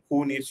on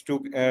who needs to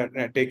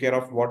take care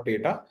of what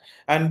data,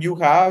 and you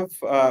have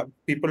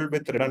people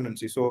with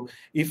redundancy. So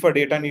if a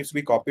data needs to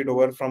be copied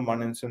over from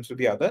one instance to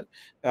the other,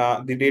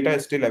 the data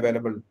is still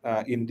available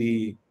in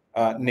the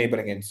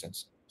neighboring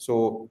instance.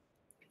 So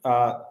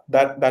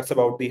that's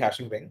about the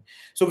hashing ring.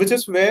 So which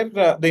is where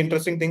the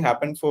interesting thing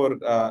happened for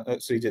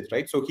Srijit,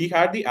 right? So he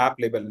had the app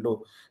label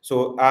low.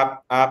 So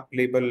app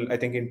label, I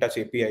think in Touch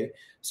API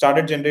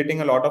started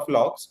generating a lot of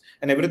logs,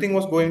 and everything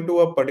was going to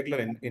a particular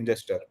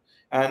ingester,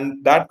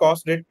 and that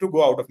caused it to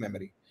go out of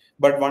memory.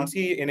 But once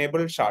he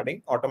enabled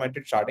sharding,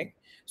 automated sharding,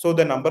 so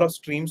the number of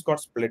streams got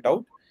split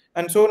out,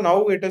 and so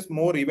now it is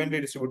more evenly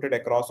distributed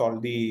across all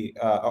the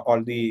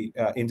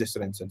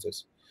ingester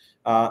instances.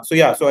 So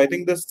yeah, so I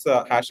think this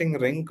hashing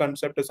ring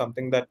concept is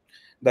something that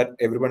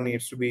everyone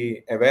needs to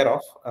be aware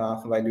of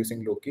while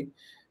using Loki,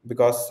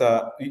 because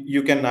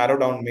you can narrow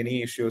down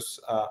many issues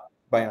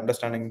by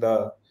understanding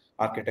the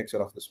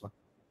architecture of this one.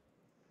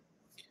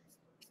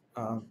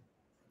 Um,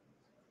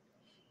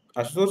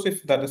 Ashutosh,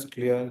 if that is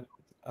clear,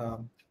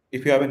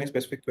 if you have any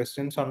specific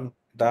questions on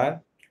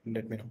that,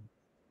 let me know.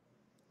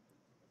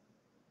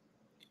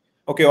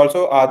 Okay,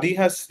 also Adi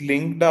has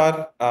linked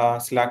our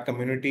Slack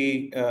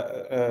community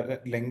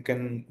link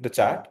in the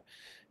chat.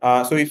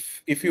 So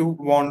if you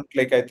want,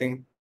 like, I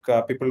think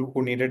people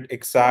who needed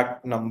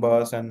exact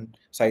numbers and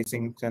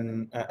sizings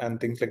and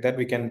things like that,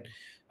 we can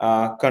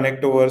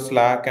connect over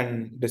Slack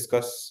and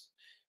discuss.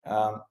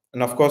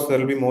 And of course, there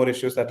will be more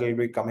issues that will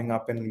be coming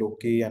up in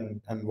Loki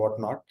and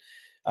whatnot.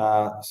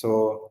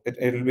 So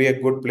it will be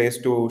a good place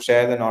to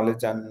share the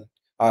knowledge and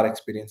our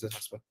experiences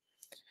as well.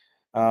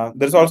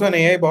 There's also an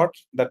AI bot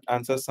that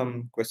answers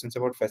some questions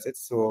about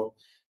facets. So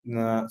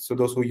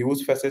those who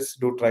use facets,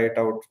 do try it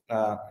out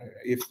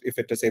if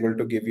it is able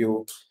to give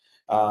you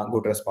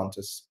good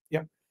responses.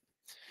 Yeah.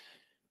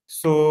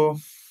 So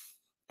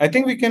I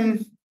think we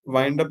can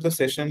wind up the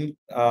session.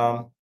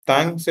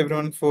 Thanks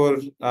everyone for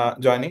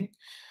joining,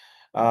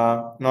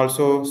 and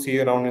also see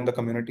you around in the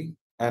community.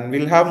 And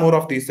we'll have more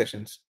of these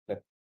sessions.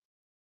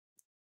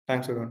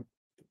 Thanks everyone.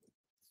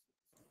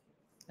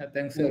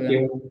 Thanks, Thank everyone.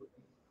 you.